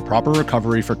well-being and proper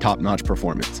recovery for top-notch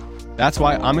performance. That's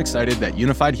why I'm excited that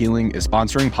Unified Healing is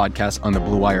sponsoring podcasts on the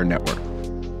Blue Wire Network.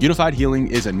 Unified Healing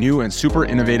is a new and super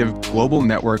innovative global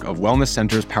network of wellness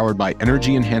centers powered by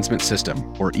Energy Enhancement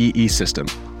System, or EE System.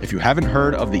 If you haven't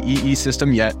heard of the EE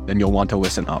System yet, then you'll want to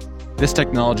listen up. This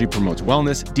technology promotes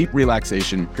wellness, deep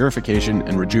relaxation, purification,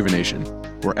 and rejuvenation.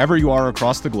 Wherever you are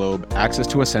across the globe, access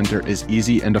to a center is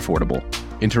easy and affordable.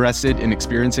 Interested in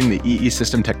experiencing the EE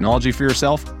System technology for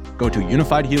yourself? Go to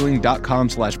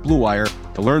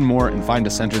unifiedhealing.com/bluewire to learn more and find a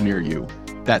center near you.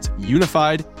 That's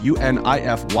unified,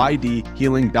 UNIFYD,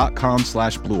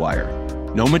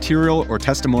 healing.com/bluewire. No material or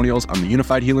testimonials on the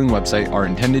Unified Healing website are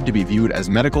intended to be viewed as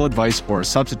medical advice or a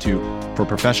substitute for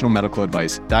professional medical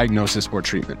advice, diagnosis, or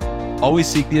treatment. Always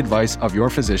seek the advice of your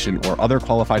physician or other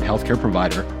qualified healthcare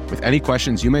provider with any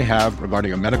questions you may have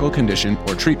regarding a medical condition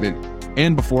or treatment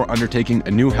and before undertaking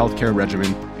a new healthcare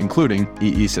regimen, including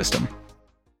EE System.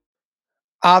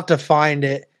 I'll have to find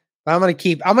it. I'm gonna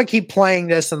keep playing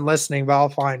this and listening, but I'll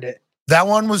find it. That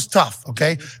one was tough.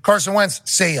 Okay, Carson Wentz,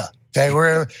 see ya.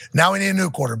 Okay, now we need a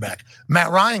new quarterback. Matt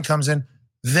Ryan comes in.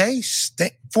 They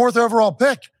fourth overall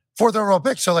pick.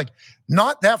 So like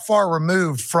not that far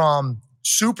removed from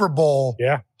Super Bowl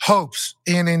hopes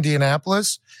in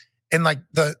Indianapolis, and like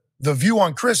the view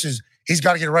on Chris is he's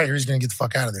got to get it right here. He's going to get the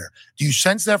fuck out of there. Do you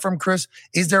sense that from Chris?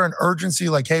 Is there an urgency?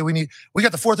 Like, hey, we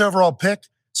got the fourth overall pick.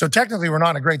 So technically, we're not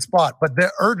in a great spot, but the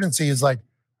urgency is like,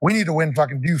 we need to win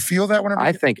fucking. Do you feel that whenever?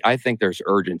 I think there's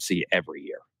urgency every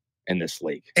year in this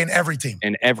league. In every team.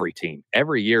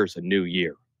 Every year is a new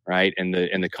year, right? And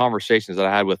the conversations that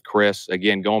I had with Chris,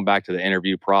 again, going back to the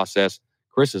interview process,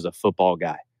 Chris is a football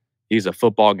guy. He's a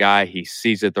football guy. He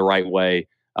sees it the right way.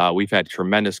 We've had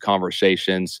tremendous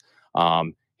conversations.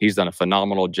 He's done a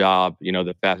phenomenal job,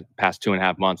 the past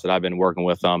 2.5 months that I've been working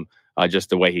with him, just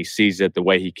the way he sees it, the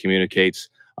way he communicates.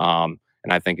 And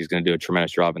I think he's going to do a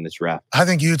tremendous job in this draft. I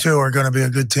think you two are going to be a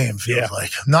good team, feels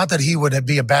like. Not that he would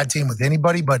be a bad team with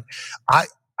anybody, but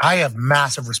I have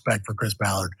massive respect for Chris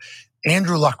Ballard.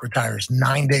 Andrew Luck retires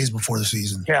 9 days before the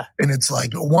season. Yeah. And it's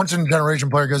like a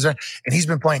once-in-a-generation player goes there, and he's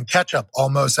been playing catch-up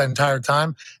almost that entire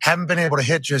time. Haven't been able to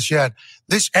hit just yet.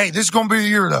 This is going to be the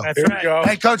year, though. That's right.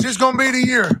 Hey, Coach, this is going to be the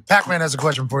year. Pac-Man has a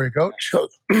question for you, Coach.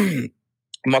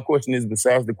 My question is,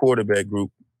 besides the quarterback group,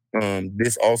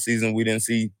 this offseason we didn't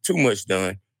see too much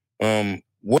done.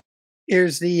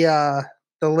 Here's the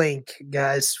link,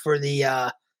 guys, for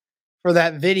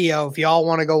that video. If y'all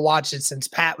want to go watch it, since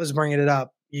Pat was bringing it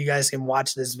up, you guys can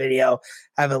watch this video.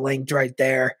 I have it linked right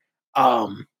there.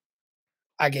 I'll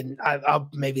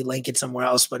maybe link it somewhere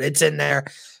else, but it's in there.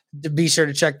 Be sure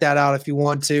to check that out if you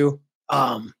want to.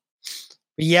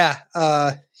 He's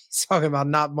talking about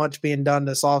not much being done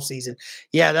this offseason.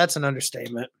 Yeah, that's an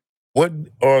understatement. What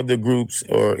are the groups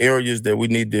or areas that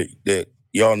that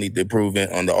y'all need to improve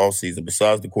in on the offseason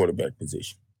besides the quarterback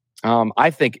position? I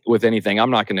think with anything,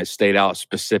 I'm not going to state out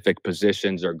specific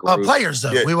positions or groups. Players,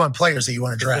 though. Yeah. We want players that you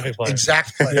want to draft.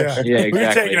 Exact players. Yeah,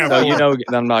 exactly. So,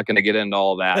 I'm not going to get into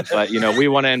all that. But, we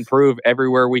want to improve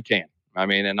everywhere we can.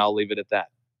 And I'll leave it at that.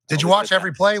 Did you watch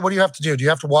every play? What do you have to do? Do you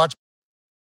have to watch?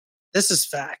 This is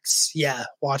facts. Yeah.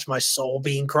 Watch my soul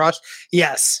being crushed.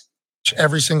 Yes.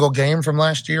 Every single game from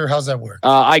last year? How's that work?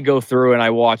 I go through and I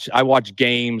watch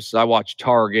games, I watch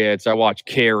targets, I watch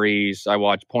carries, I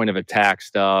watch point of attack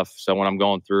stuff. So when I'm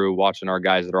going through watching our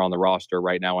guys that are on the roster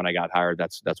right now when I got hired,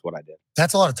 that's what I did.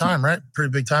 That's a lot of time, right?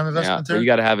 Pretty big time investment there. So you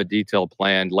got to have a detailed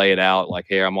plan, lay it out like,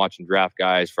 hey, I'm watching draft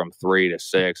guys from 3 to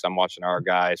 6. I'm watching our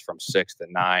guys from 6 to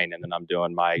 9. And then I'm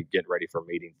doing my getting ready for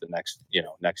meetings the next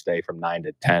day from 9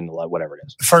 to 10, whatever it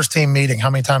is. First team meeting. How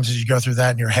many times did you go through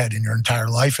that in your head in your entire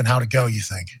life, and how to go, you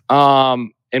think?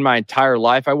 In my entire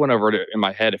life, I went over it in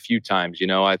my head a few times.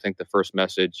 I think the first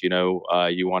message, you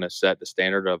want to set the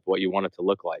standard of what you want it to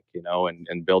look like,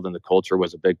 and building the culture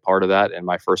was a big part of that in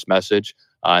my first message.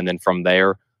 And then from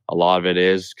there, a lot of it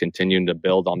is continuing to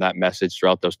build on that message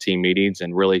throughout those team meetings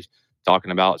and really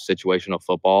talking about situational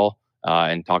football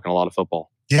and talking a lot of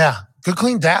football. Yeah. Good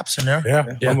clean daps in there.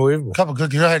 Yeah. Unbelievable. Couple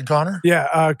good. Go ahead, Connor.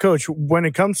 Yeah. Coach, when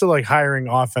it comes to like hiring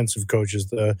offensive coaches,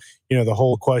 the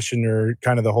whole question or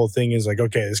kind of the whole thing is like,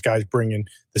 okay, this guy's bringing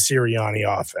the Sirianni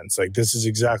offense. Like this is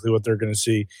exactly what they're going to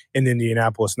see in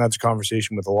Indianapolis. And that's a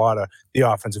conversation with a lot of the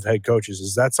offensive head coaches.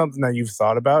 Is that something that you've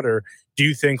thought about? Or do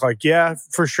you think like, yeah,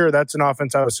 for sure, that's an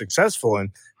offense I was successful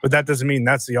in, but that doesn't mean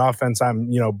that's the offense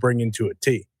I'm, bringing to a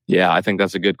T? Yeah, I think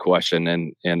that's a good question.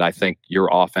 And I think your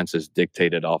offense is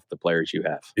dictated off the players you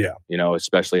have. Yeah.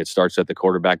 Especially it starts at the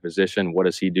quarterback position. What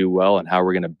does he do well? And how are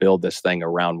we going to build this thing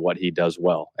around what he does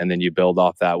well? And then you build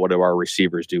off that. What do our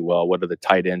receivers do well? What do the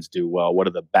tight ends do well? What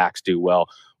do the backs do well?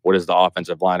 What is the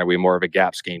offensive line? Are we more of a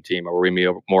gap scheme team? Or are we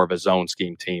more of a zone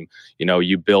scheme team?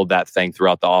 You build that thing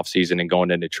throughout the offseason and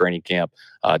going into training camp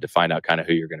to find out kind of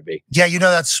who you're going to be. Yeah,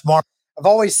 that's smart. I've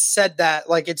always said that,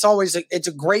 like, it's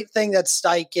a great thing that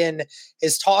Steichen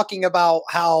is talking about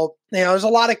how, there's a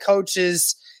lot of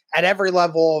coaches at every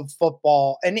level of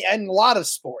football and a lot of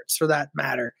sports for that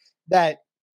matter that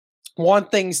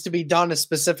want things to be done a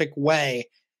specific way,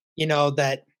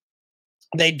 that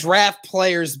they draft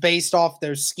players based off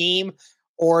their scheme,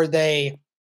 or they,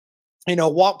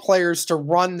 want players to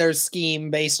run their scheme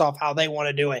based off how they want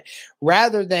to do it,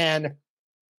 rather than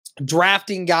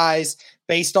drafting guys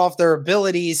based off their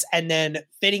abilities and then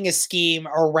fitting a scheme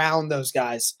around those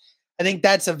guys. I think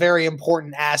that's a very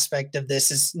important aspect of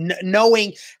this, is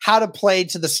knowing how to play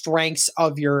to the strengths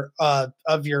of your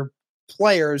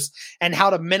players and how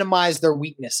to minimize their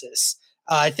weaknesses.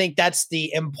 I think that's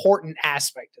the important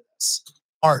aspect of this.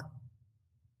 Art.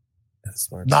 That's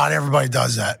smart. Not everybody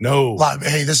does that. No.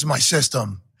 Hey, this is my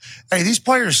system. Hey, these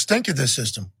players stink at this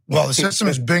system. Well, the system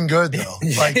has been good though.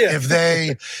 Like if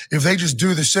they just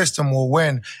do the system, we'll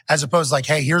win. As opposed to like,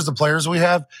 hey, here's the players we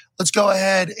have. Let's go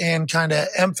ahead and kind of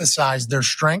emphasize their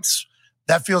strengths.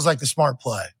 That feels like the smart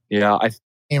play. Yeah,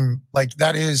 like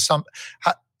that is some.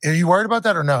 Are you worried about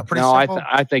that or no? Pretty simple.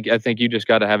 I think you just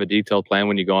got to have a detailed plan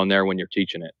when you go in there when you're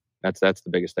teaching it. That's the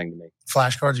biggest thing to me.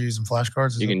 Flashcards, you're using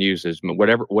flashcards? You can use this,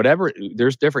 whatever.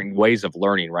 There's different ways of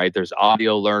learning, right? There's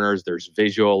audio learners, there's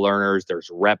visual learners, there's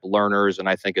rep learners. And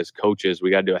I think as coaches, we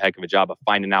got to do a heck of a job of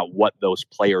finding out what those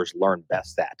players learn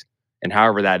best at. And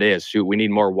however that is, we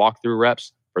need more walkthrough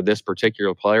reps for this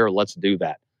particular player. Let's do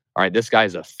that. All right, this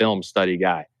guy's a film study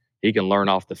guy. He can learn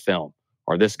off the film.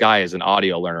 Or this guy is an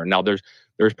audio learner. Now, there's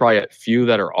probably a few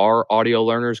that are audio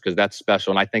learners because that's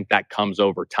special. And I think that comes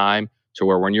over time. To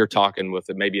where when you're talking with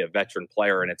maybe a veteran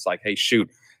player and it's like,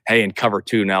 hey, in cover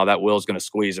 2 now, that Will's going to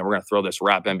squeeze and we're going to throw this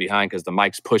wrap in behind because the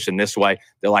mic's pushing this way.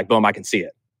 They're like, boom, I can see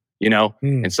it,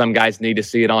 And some guys need to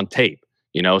see it on tape,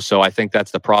 So I think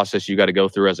that's the process you got to go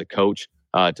through as a coach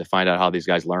to find out how these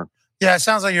guys learn. Yeah, it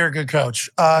sounds like you're a good coach.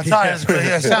 Ty,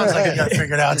 it sounds like you got it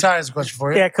figured out. Ty has a question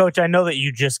for you. Yeah, Coach, I know that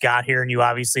you just got here and you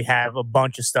obviously have a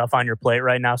bunch of stuff on your plate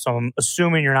right now, so I'm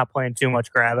assuming you're not playing too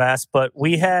much grab ass. But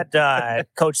we had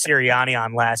Coach Sirianni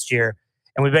on last year,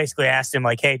 and we basically asked him,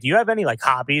 like, hey, do you have any, like,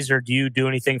 hobbies or do you do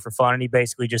anything for fun? And he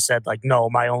basically just said, like, no,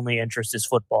 my only interest is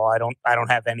football. I don't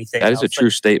have anything That is else. a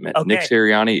true statement. Okay. Nick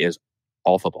Sirianni is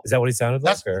all football. Is that what he sounded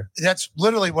like? That's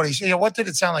literally what he said. What did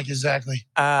it sound like exactly?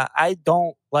 I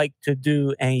don't like to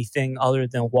do anything other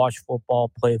than watch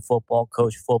football, play football,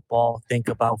 coach football, think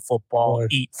about football,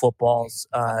 eat footballs.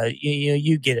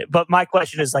 You get it. But my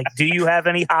question is, like, do you have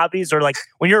any hobbies? Or, like,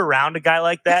 when you're around a guy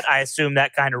like that, I assume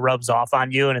that kind of rubs off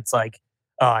on you and it's like,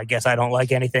 oh, I guess I don't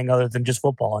like anything other than just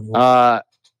football anymore.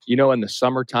 In the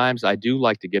summer times, I do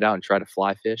like to get out and try to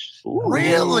fly fish.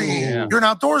 Really? Yeah. You're an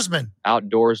outdoorsman.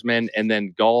 Outdoorsman. And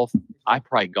then golf. I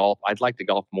probably golf. I'd like to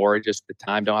golf more. Just the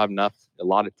time. Don't have a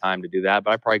lot of time to do that.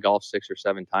 But I probably golf 6 or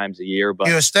 7 times a year. But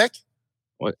you a stick?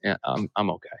 What? Yeah, I'm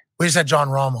okay. We just had John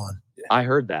Rahm on. I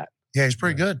heard that. Yeah, he's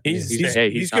pretty good.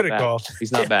 He's good at golf.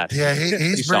 He's not bad. Yeah,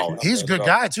 he's a good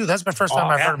guy, too. That's my first time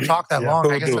I've heard him talk that long.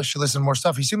 I guess I should listen to more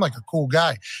stuff. He seemed like a cool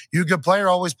guy. You a good player?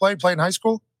 Always played in high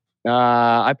school?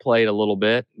 I played a little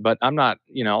bit, but I'm not,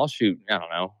 I'll shoot, I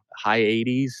don't know, high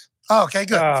 80s. Oh, okay,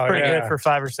 good. It's pretty good for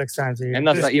 5 or 6 times a year. And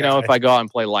that's not, if I go out and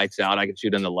play lights out, I can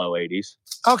shoot in the low 80s.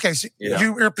 Okay, so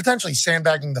you're potentially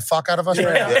sandbagging the fuck out of us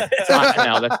right now.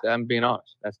 No, I'm being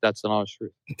honest. That's an honest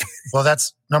truth. Well,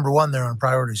 that's number one there on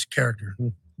priorities, character.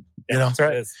 That's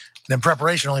right. Then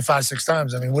preparation only 5-6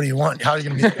 times. I mean, what do you want? How are you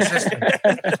going to be consistent?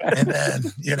 And then,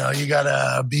 you got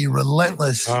to be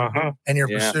relentless in your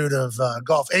pursuit of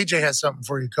golf. AJ has something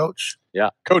for you, Coach.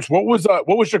 Yeah. Coach, what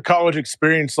was your college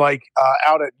experience like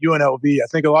out at UNLV? I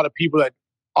think a lot of people that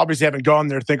obviously haven't gone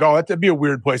there think, oh, that'd be a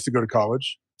weird place to go to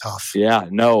college. Tough. Yeah,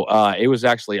 no, it was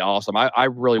actually awesome. I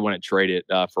really wouldn't trade it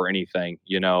for anything,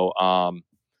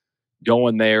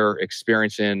 going there,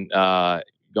 experiencing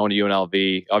going to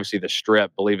UNLV, obviously the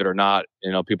Strip, believe it or not,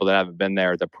 people that haven't been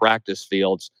there, the practice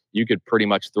fields, you could pretty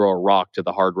much throw a rock to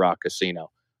the Hard Rock Casino.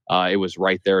 It was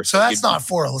right there. So that's not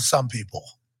for some people.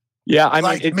 Yeah, I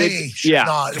mean,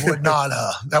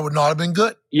 that would not have been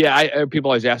good. Yeah, people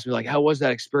always ask me, like, how was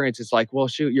that experience? It's like, well,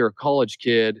 shoot, you're a college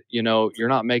kid, you're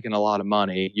not making a lot of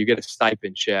money. You get a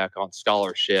stipend check on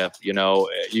scholarship, you go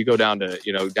down to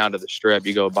the Strip,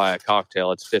 you go buy a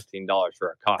cocktail, it's $15 for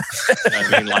a cocktail. You know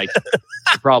what I mean? Like,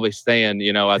 you're probably staying,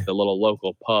 at the little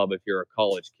local pub if you're a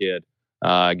college kid,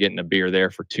 getting a beer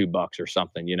there for $2 or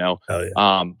something, Oh,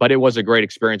 yeah. But it was a great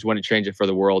experience. Wouldn't change it for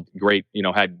the world. Great,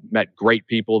 had met great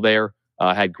people there.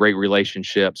 had great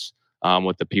relationships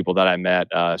with the people that I met.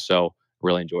 So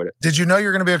really enjoyed it. Did you know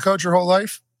you're going to be a coach your whole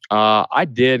life? I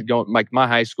did go. My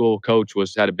high school coach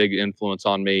had a big influence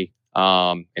on me.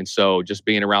 And so just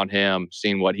being around him,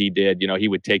 seeing what he did, he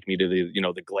would take me to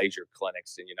the Glazier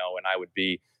clinics and I would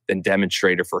be then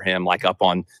demonstrator for him, like up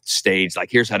on stage,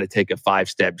 like here's how to take a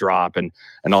 5-step drop and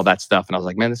all that stuff. And I was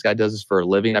like, man, this guy does this for a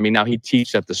living. I mean, now he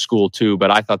teaches at the school too,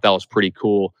 but I thought that was pretty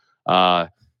cool.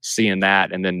 Seeing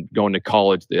that, and then going to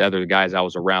college, the other guys I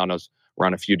was around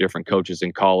a few different coaches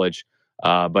in college,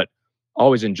 but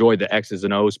always enjoyed the X's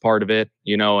and O's part of it,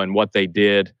 and what they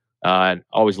did.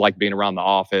 Always liked being around the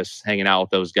office, hanging out with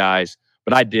those guys.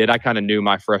 But I kind of knew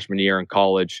my freshman year in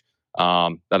college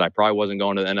that I probably wasn't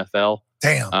going to the NFL.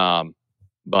 Damn.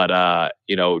 But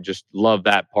just love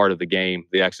that part of the game,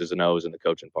 the X's and O's and the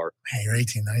coaching part. Hey, you're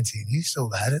 18, 19. You still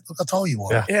had it. Look how tall you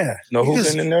are. Yeah. No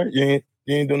hooping in there? You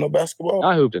ain't doing no basketball?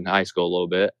 I hooped in high school a little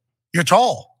bit. You're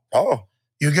tall. Oh.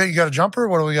 You got a jumper?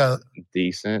 What do we got?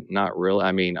 Decent. Not really.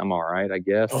 I mean, I'm all right, I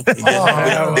guess.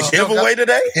 The giveaway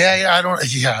today? Yeah. I don't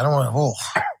want to.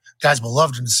 Guy's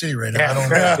beloved in the city right now.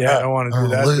 I don't want to do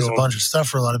that. Lose a bunch of stuff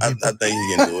for a lot of people. I think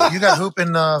you can do it. You got hoop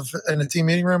in the team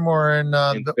meeting room or in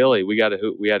Philly? We had a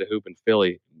hoop in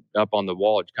Philly up on the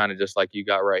wall, kind of just like you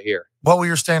got right here. What will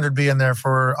your standard be in there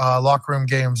for locker room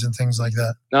games and things like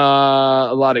that?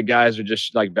 A lot of guys are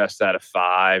just like best out of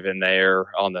 5 in there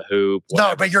on the hoop.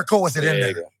 No, but you're cool with it in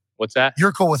there. What's that?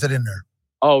 You're cool with it in there.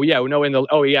 Oh yeah, no, in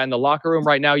the locker room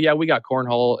right now. Yeah, we got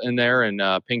cornhole in there and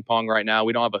ping pong right now.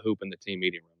 We don't have a hoop in the team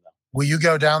meeting room though. Will you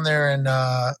go down there and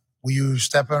will you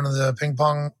step onto the ping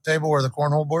pong table or the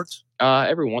cornhole boards?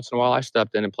 Every once in a while, I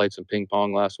stepped in and played some ping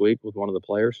pong last week with one of the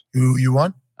players. You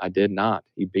won? I did not.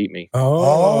 He beat me.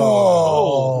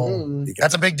 Oh.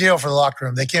 That's a big deal for the locker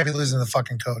room. They can't be losing the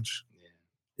fucking coach.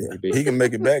 Yeah. He can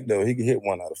make it back though. He can hit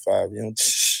 1 out of 5.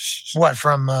 What,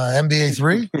 from NBA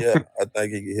 3? Yeah, I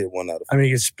think he can hit 1 out of 5. I mean,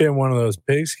 he can spin one of those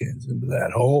pigskins into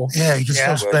that hole. Yeah, he can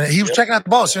still spin it. He was checking out the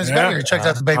ball as soon as he got here. He checked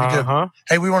out the baby dude.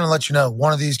 Hey, we want to let you know,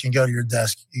 one of these can go to your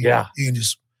desk. You can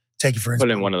just take it for instance.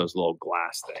 Put in one of those little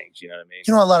glass things, you know what I mean?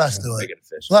 You know what? Let us do it.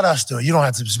 Let us do it. You don't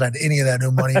have to spend any of that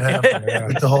new money you have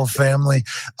with the whole family.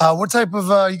 What type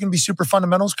of, you can be super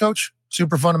fundamentals coach?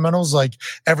 Super fundamentals, like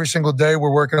every single day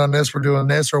we're working on this, we're doing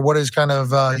this, or what is kind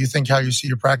of, you think how you see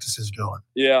your practices going?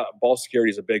 Yeah, ball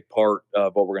security is a big part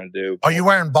of what we're going to do. Are you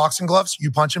wearing boxing gloves? You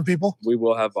punching people? We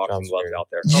will have boxing gloves out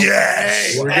there.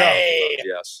 Yes. Here we go.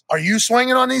 Yes. Are you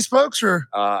swinging on these folks or?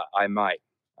 I might.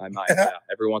 Yeah.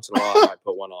 Every once in a while, I might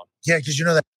put one on. Yeah, because you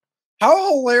know that. How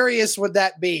hilarious would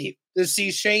that be to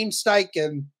see Shane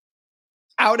Steichen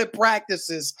out at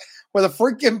practices with a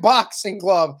freaking boxing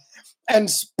glove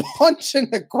and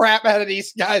punching the crap out of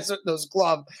these guys with those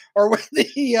gloves or with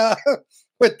the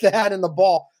with that and the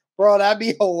ball, bro? That'd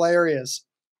be hilarious.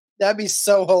 That'd be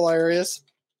so hilarious.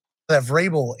 That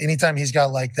Vrabel, anytime he's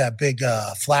got like that big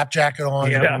flap jacket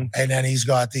on, and then he's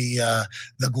got the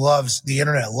gloves, the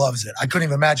internet loves it. I couldn't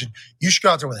even imagine. You should go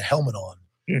out there with a helmet on.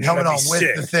 Helmet on with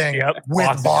sick. The thing,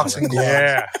 with boxing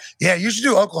gloves. Yeah, you should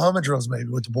do Oklahoma drills maybe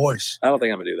with the boys. I don't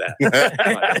think I'm going to do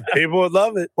that. People would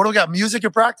love it. What do we got? Music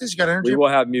at practice? You got energy? We will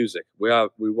have music. We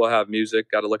will have music.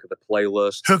 Got to look at the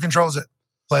playlist. Who controls it?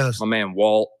 Playlist. My man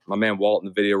Walt in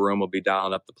the video room will be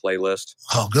dialing up the playlist.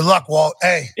 Oh, good luck, Walt.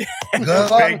 Hey, good luck.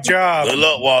 Great job. Good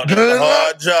luck, Walt. Good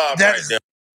hard job.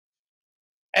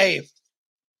 Hey,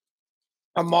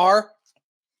 Amar,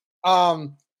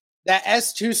 that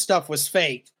S2 stuff was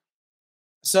fake.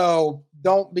 So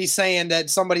don't be saying that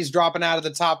somebody's dropping out of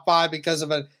the top 5 because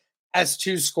of an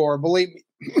S2 score. Believe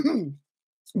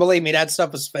me, that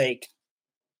stuff was fake.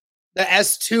 The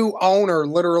S2 owner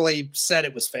literally said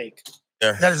it was fake.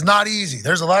 Yeah. That is not easy.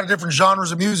 There's a lot of different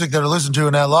genres of music that are listened to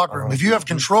in that locker room. If you have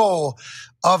control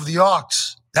of the aux,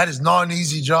 that is not an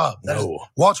easy job.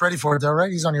 Walt's ready for it, though,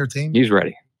 right? He's on your team. He's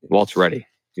ready. Walt's ready.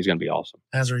 He's going to be awesome.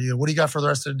 As are you. What do you got for the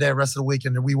rest of the day, rest of the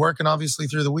weekend? Are we working, obviously,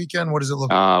 through the weekend? What does it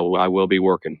look like? I will be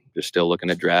working. Just still looking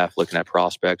at draft, looking at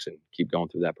prospects, and keep going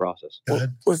through that process.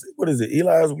 What is it?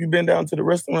 Eli's, you been down to the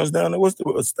restaurants down there? What's the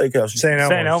steakhouse? St.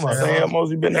 Elmo's. St.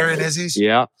 Elmo's, you been there? Aaron Izzy's?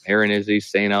 Yeah, Aaron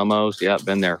Izzy's, St. Elmo's. Yeah,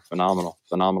 been there. Phenomenal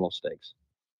steaks.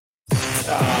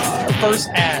 First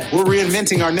ad. We're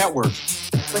reinventing our network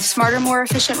with smarter, more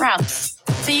efficient routes,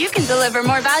 so you can deliver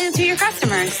more value to your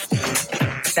customers.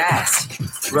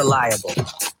 Fast, reliable,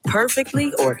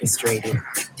 perfectly orchestrated.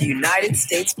 The United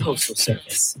States Postal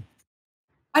Service.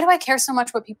 Why do I care so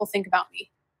much what people think about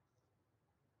me?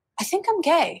 I think I'm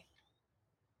gay.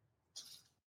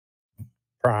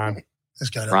 Prime. This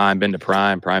guy. Prime, been to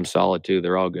Prime. Prime solid, too.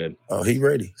 They're all good. Oh, he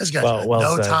ready. This guy's got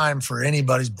no time for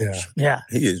anybody's bullshit. Yeah.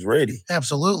 He is ready.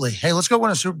 Absolutely. Hey, let's go win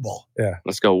a Super Bowl. Yeah.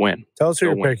 Let's go win. Tell us who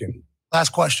Go you're win. picking.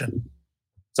 Last question.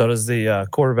 So does the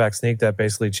quarterback sneak that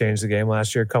basically changed the game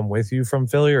last year come with you from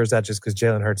Philly, or is that just because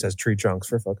Jalen Hurts has tree trunks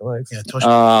for fucking legs? Yeah,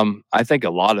 I think a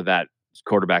lot of that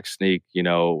quarterback sneak,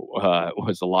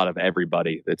 was a lot of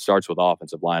everybody. It starts with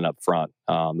offensive line up front.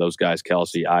 Those guys,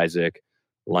 Kelsey, Isaac,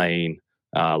 Lane,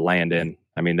 Landon.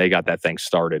 I mean, they got that thing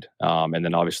started. And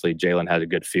then obviously Jalen had a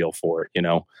good feel for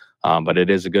it, but it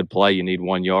is a good play. You need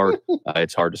 1 yard.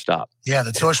 It's hard to stop. Yeah,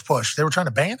 the tush push. They were trying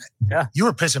to ban it. Yeah. You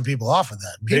were pissing people off with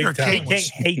that. Peter King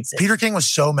hates it. Peter King was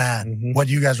so mad what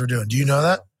you guys were doing. Do you know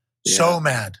that? Yeah. So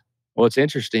mad. Well, it's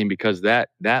interesting because that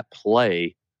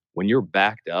play, when you're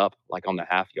backed up, like on the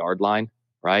half-yard line,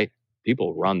 right,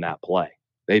 people run that play.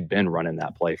 They've been running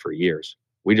that play for years.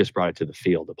 We just brought it to the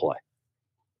field to play.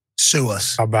 Sue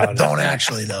us. How about it? Don't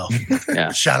actually, though.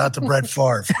 Yeah. Shout out to Brett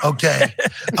Favre. Okay.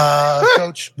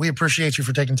 Coach, we appreciate you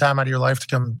for taking time out of your life to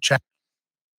come chat.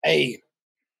 Hey.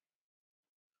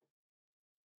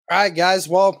 All right, guys.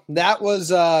 Well, that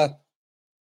was Pat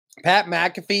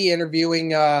McAfee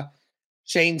interviewing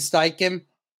Shane Steichen.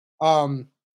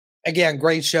 Again,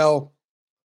 great show.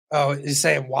 Oh, he's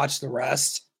saying watch the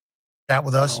rest. Chat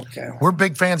with us. Okay. We're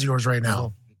big fans of yours right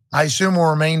now. I assume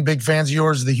we'll remain big fans of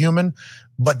yours, the human,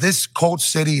 but this Colts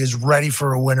city is ready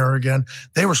for a winner again.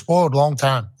 They were spoiled a long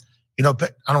time. I don't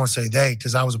want to say they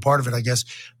because I was a part of it, I guess.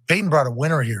 Peyton brought a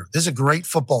winner here. This is a great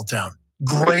football town.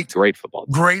 Great football.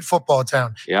 Great football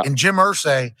town. Yeah. And Jim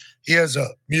Irsay, he has a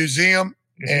museum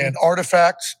and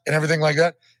artifacts and everything like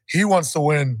that. He wants to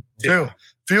win too.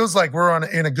 Feels like we're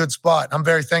in a good spot. I'm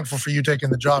very thankful for you taking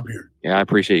the job here. Yeah, I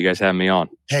appreciate you guys having me on.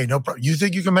 Hey, no problem. You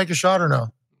think you can make a shot or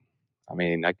no? I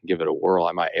mean, I can give it a whirl.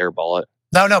 I might airball it.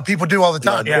 No, people do all the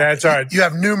time. Yeah, it's all right. You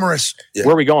have numerous. Yeah.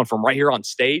 Where are we going? From right here on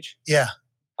stage? Yeah.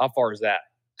 How far is that?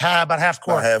 About half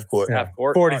court. Half court. Yeah. Half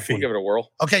court? 40 All right, feet. We'll give it a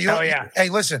whirl. Okay. Hey,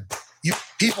 listen.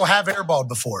 People have airballed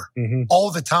before.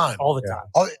 All the time. All the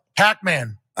time.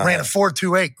 Pac-Man ran a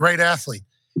 4.28. Great athlete.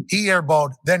 He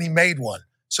airballed. Then he made one.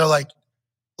 So,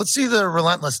 let's see the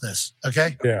relentlessness.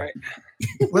 Okay. Yeah.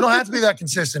 We don't have to be that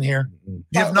consistent here. You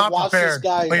have not Watch prepared,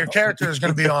 this guy. but your character is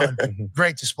going to be on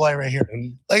great display right here.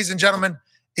 Ladies and gentlemen,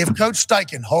 if Coach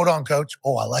Steichen, hold on, Coach.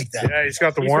 Oh, I like that. Yeah, he's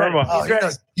got the warm up.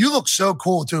 Oh, you look so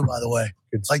cool too, by the way.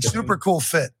 Super cool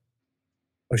fit.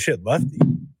 Oh shit, lefty.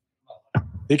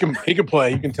 He can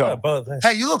play. You can tell.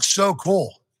 Hey, you look so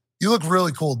cool. You look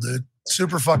really cool, dude.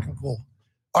 Super fucking cool.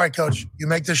 All right, Coach, you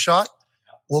make this shot.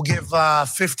 We'll give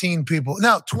 20 people,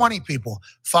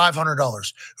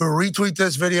 $500 who retweet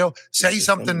this video, say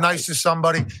something nice to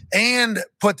somebody, and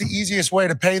put the easiest way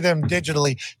to pay them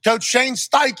digitally. Coach Shane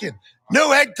Steichen,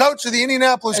 new head coach of the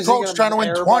Indianapolis Colts, trying to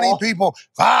win 20 people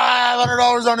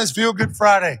 $500 on this Feel Good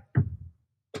Friday.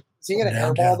 Is he going to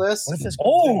airball this? What if this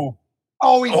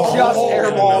he just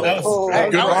airballed it.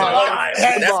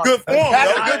 That's good form.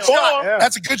 That's a good shot. Yeah.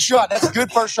 That's a good shot. That's a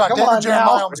good first shot. Come David on Jeremiah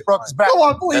now. almost broke his back. Come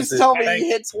on, please tell me he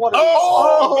hits one of these.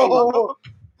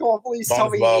 Come on, please tell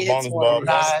me he hits one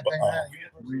of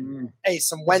these. Hey,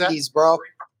 some Wendy's, bro.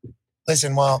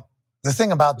 Listen, well, the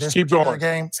thing about this particular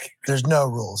game, there's no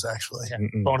rules, actually.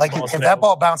 If that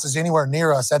ball bounces anywhere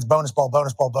near us, that's bonus ball,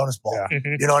 bonus ball, bonus ball. Yeah.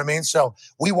 You know what I mean? So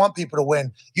we want people to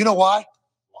win. You know why?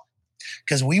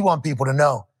 Because we want people to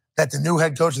know that the new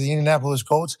head coach of the Indianapolis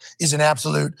Colts is an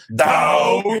absolute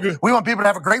dog. We want people to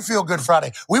have a great Feel Good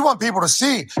Friday. We want people to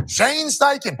see Shane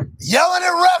Steichen yelling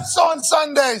at refs on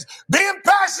Sundays, being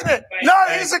passionate.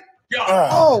 He's a...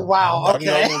 Oh, wow. Okay.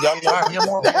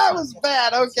 That was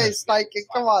bad. Okay, Steichen,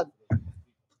 come on.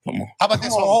 How about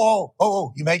this?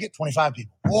 Oh, you make it? 25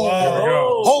 people.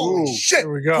 Holy shit.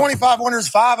 Here we go. 25 winners,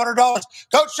 $500.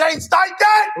 Coach Shane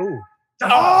Steichen!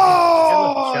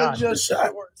 Just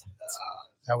shot.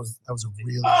 That was a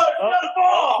real.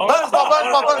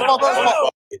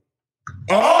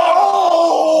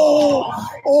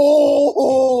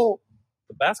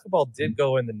 The basketball did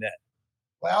go in the net.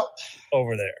 Well,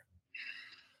 over there.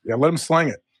 Yeah, let him sling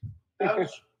it.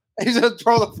 He's going to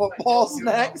throw the footballs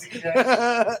next. You're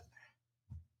a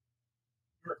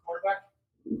quarterback?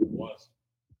 Was.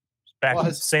 Back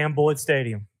in Sam Boyd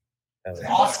Stadium. With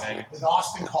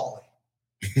Austin Hawley.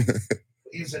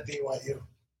 He was at BYU.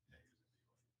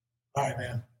 All right,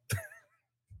 man.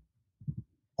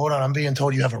 Hold on, I'm being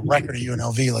told you have a record at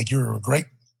UNLV. Like, you were a great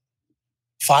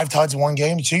 5 times in one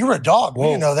game. So you were a dog. We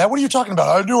didn't know that. What are you talking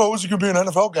about? I knew I wasn't going to be an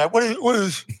NFL guy. What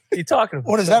is you talking about?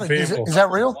 What is that? Is that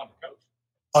real?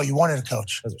 Oh, you wanted a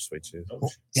coach. Those are sweet shoes.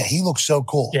 Yeah, he looks so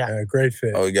cool. Yeah, great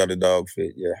fit. Oh, he got a dog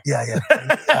fit. Yeah.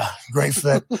 Yeah. Great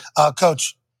fit.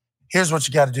 Coach, Here's what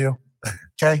you got to do,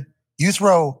 okay? You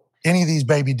throw any of these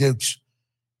baby Dukes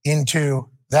into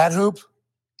that hoop,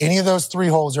 any of those 3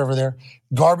 holes over there,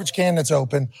 garbage can that's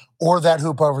open, or that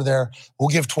hoop over there, we'll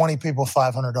give 20 people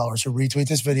 $500 who retweet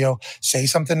this video, say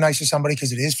something nice to somebody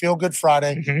because it is Feel Good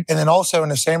Friday, and then also in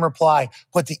the same reply,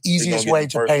 put the easiest way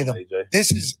to pay them. AJ.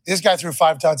 This guy threw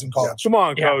 5 times in college. Come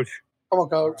on, Coach. Come on,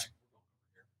 Coach.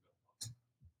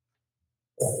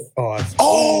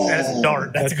 That's a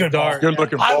dart. That's a good dart. Good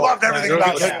looking ball. I loved everything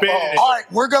about that. All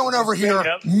right, we're going over here,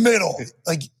 middle.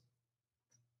 Like,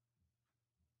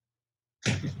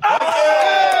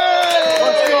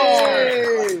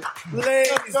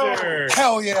 Laser.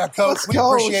 hell yeah, Coach. We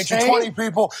appreciate you. 20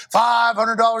 people,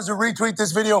 $500 to retweet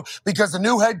this video because the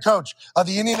new head coach of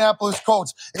the Indianapolis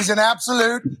Colts is an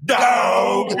absolute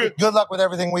dog. Good luck with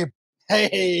everything.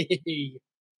 Hey,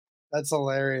 that's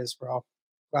hilarious, bro.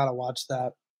 Gotta watch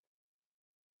that.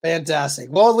 Fantastic.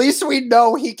 Well, at least we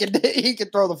know he can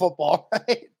throw the football,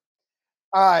 right?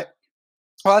 All right.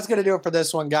 Well, that's gonna do it for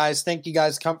this one, guys. Thank you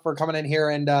guys for coming in here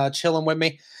and chilling with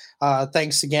me.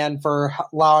 Thanks again for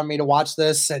allowing me to watch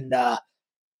this, and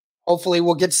hopefully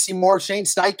we'll get to see more Shane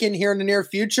Steichen here in the near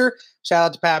future. Shout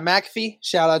out to Pat McAfee.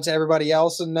 Shout out to everybody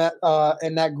else in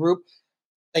that group.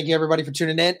 Thank you, everybody, for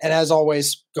tuning in. And as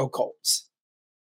always, go Colts.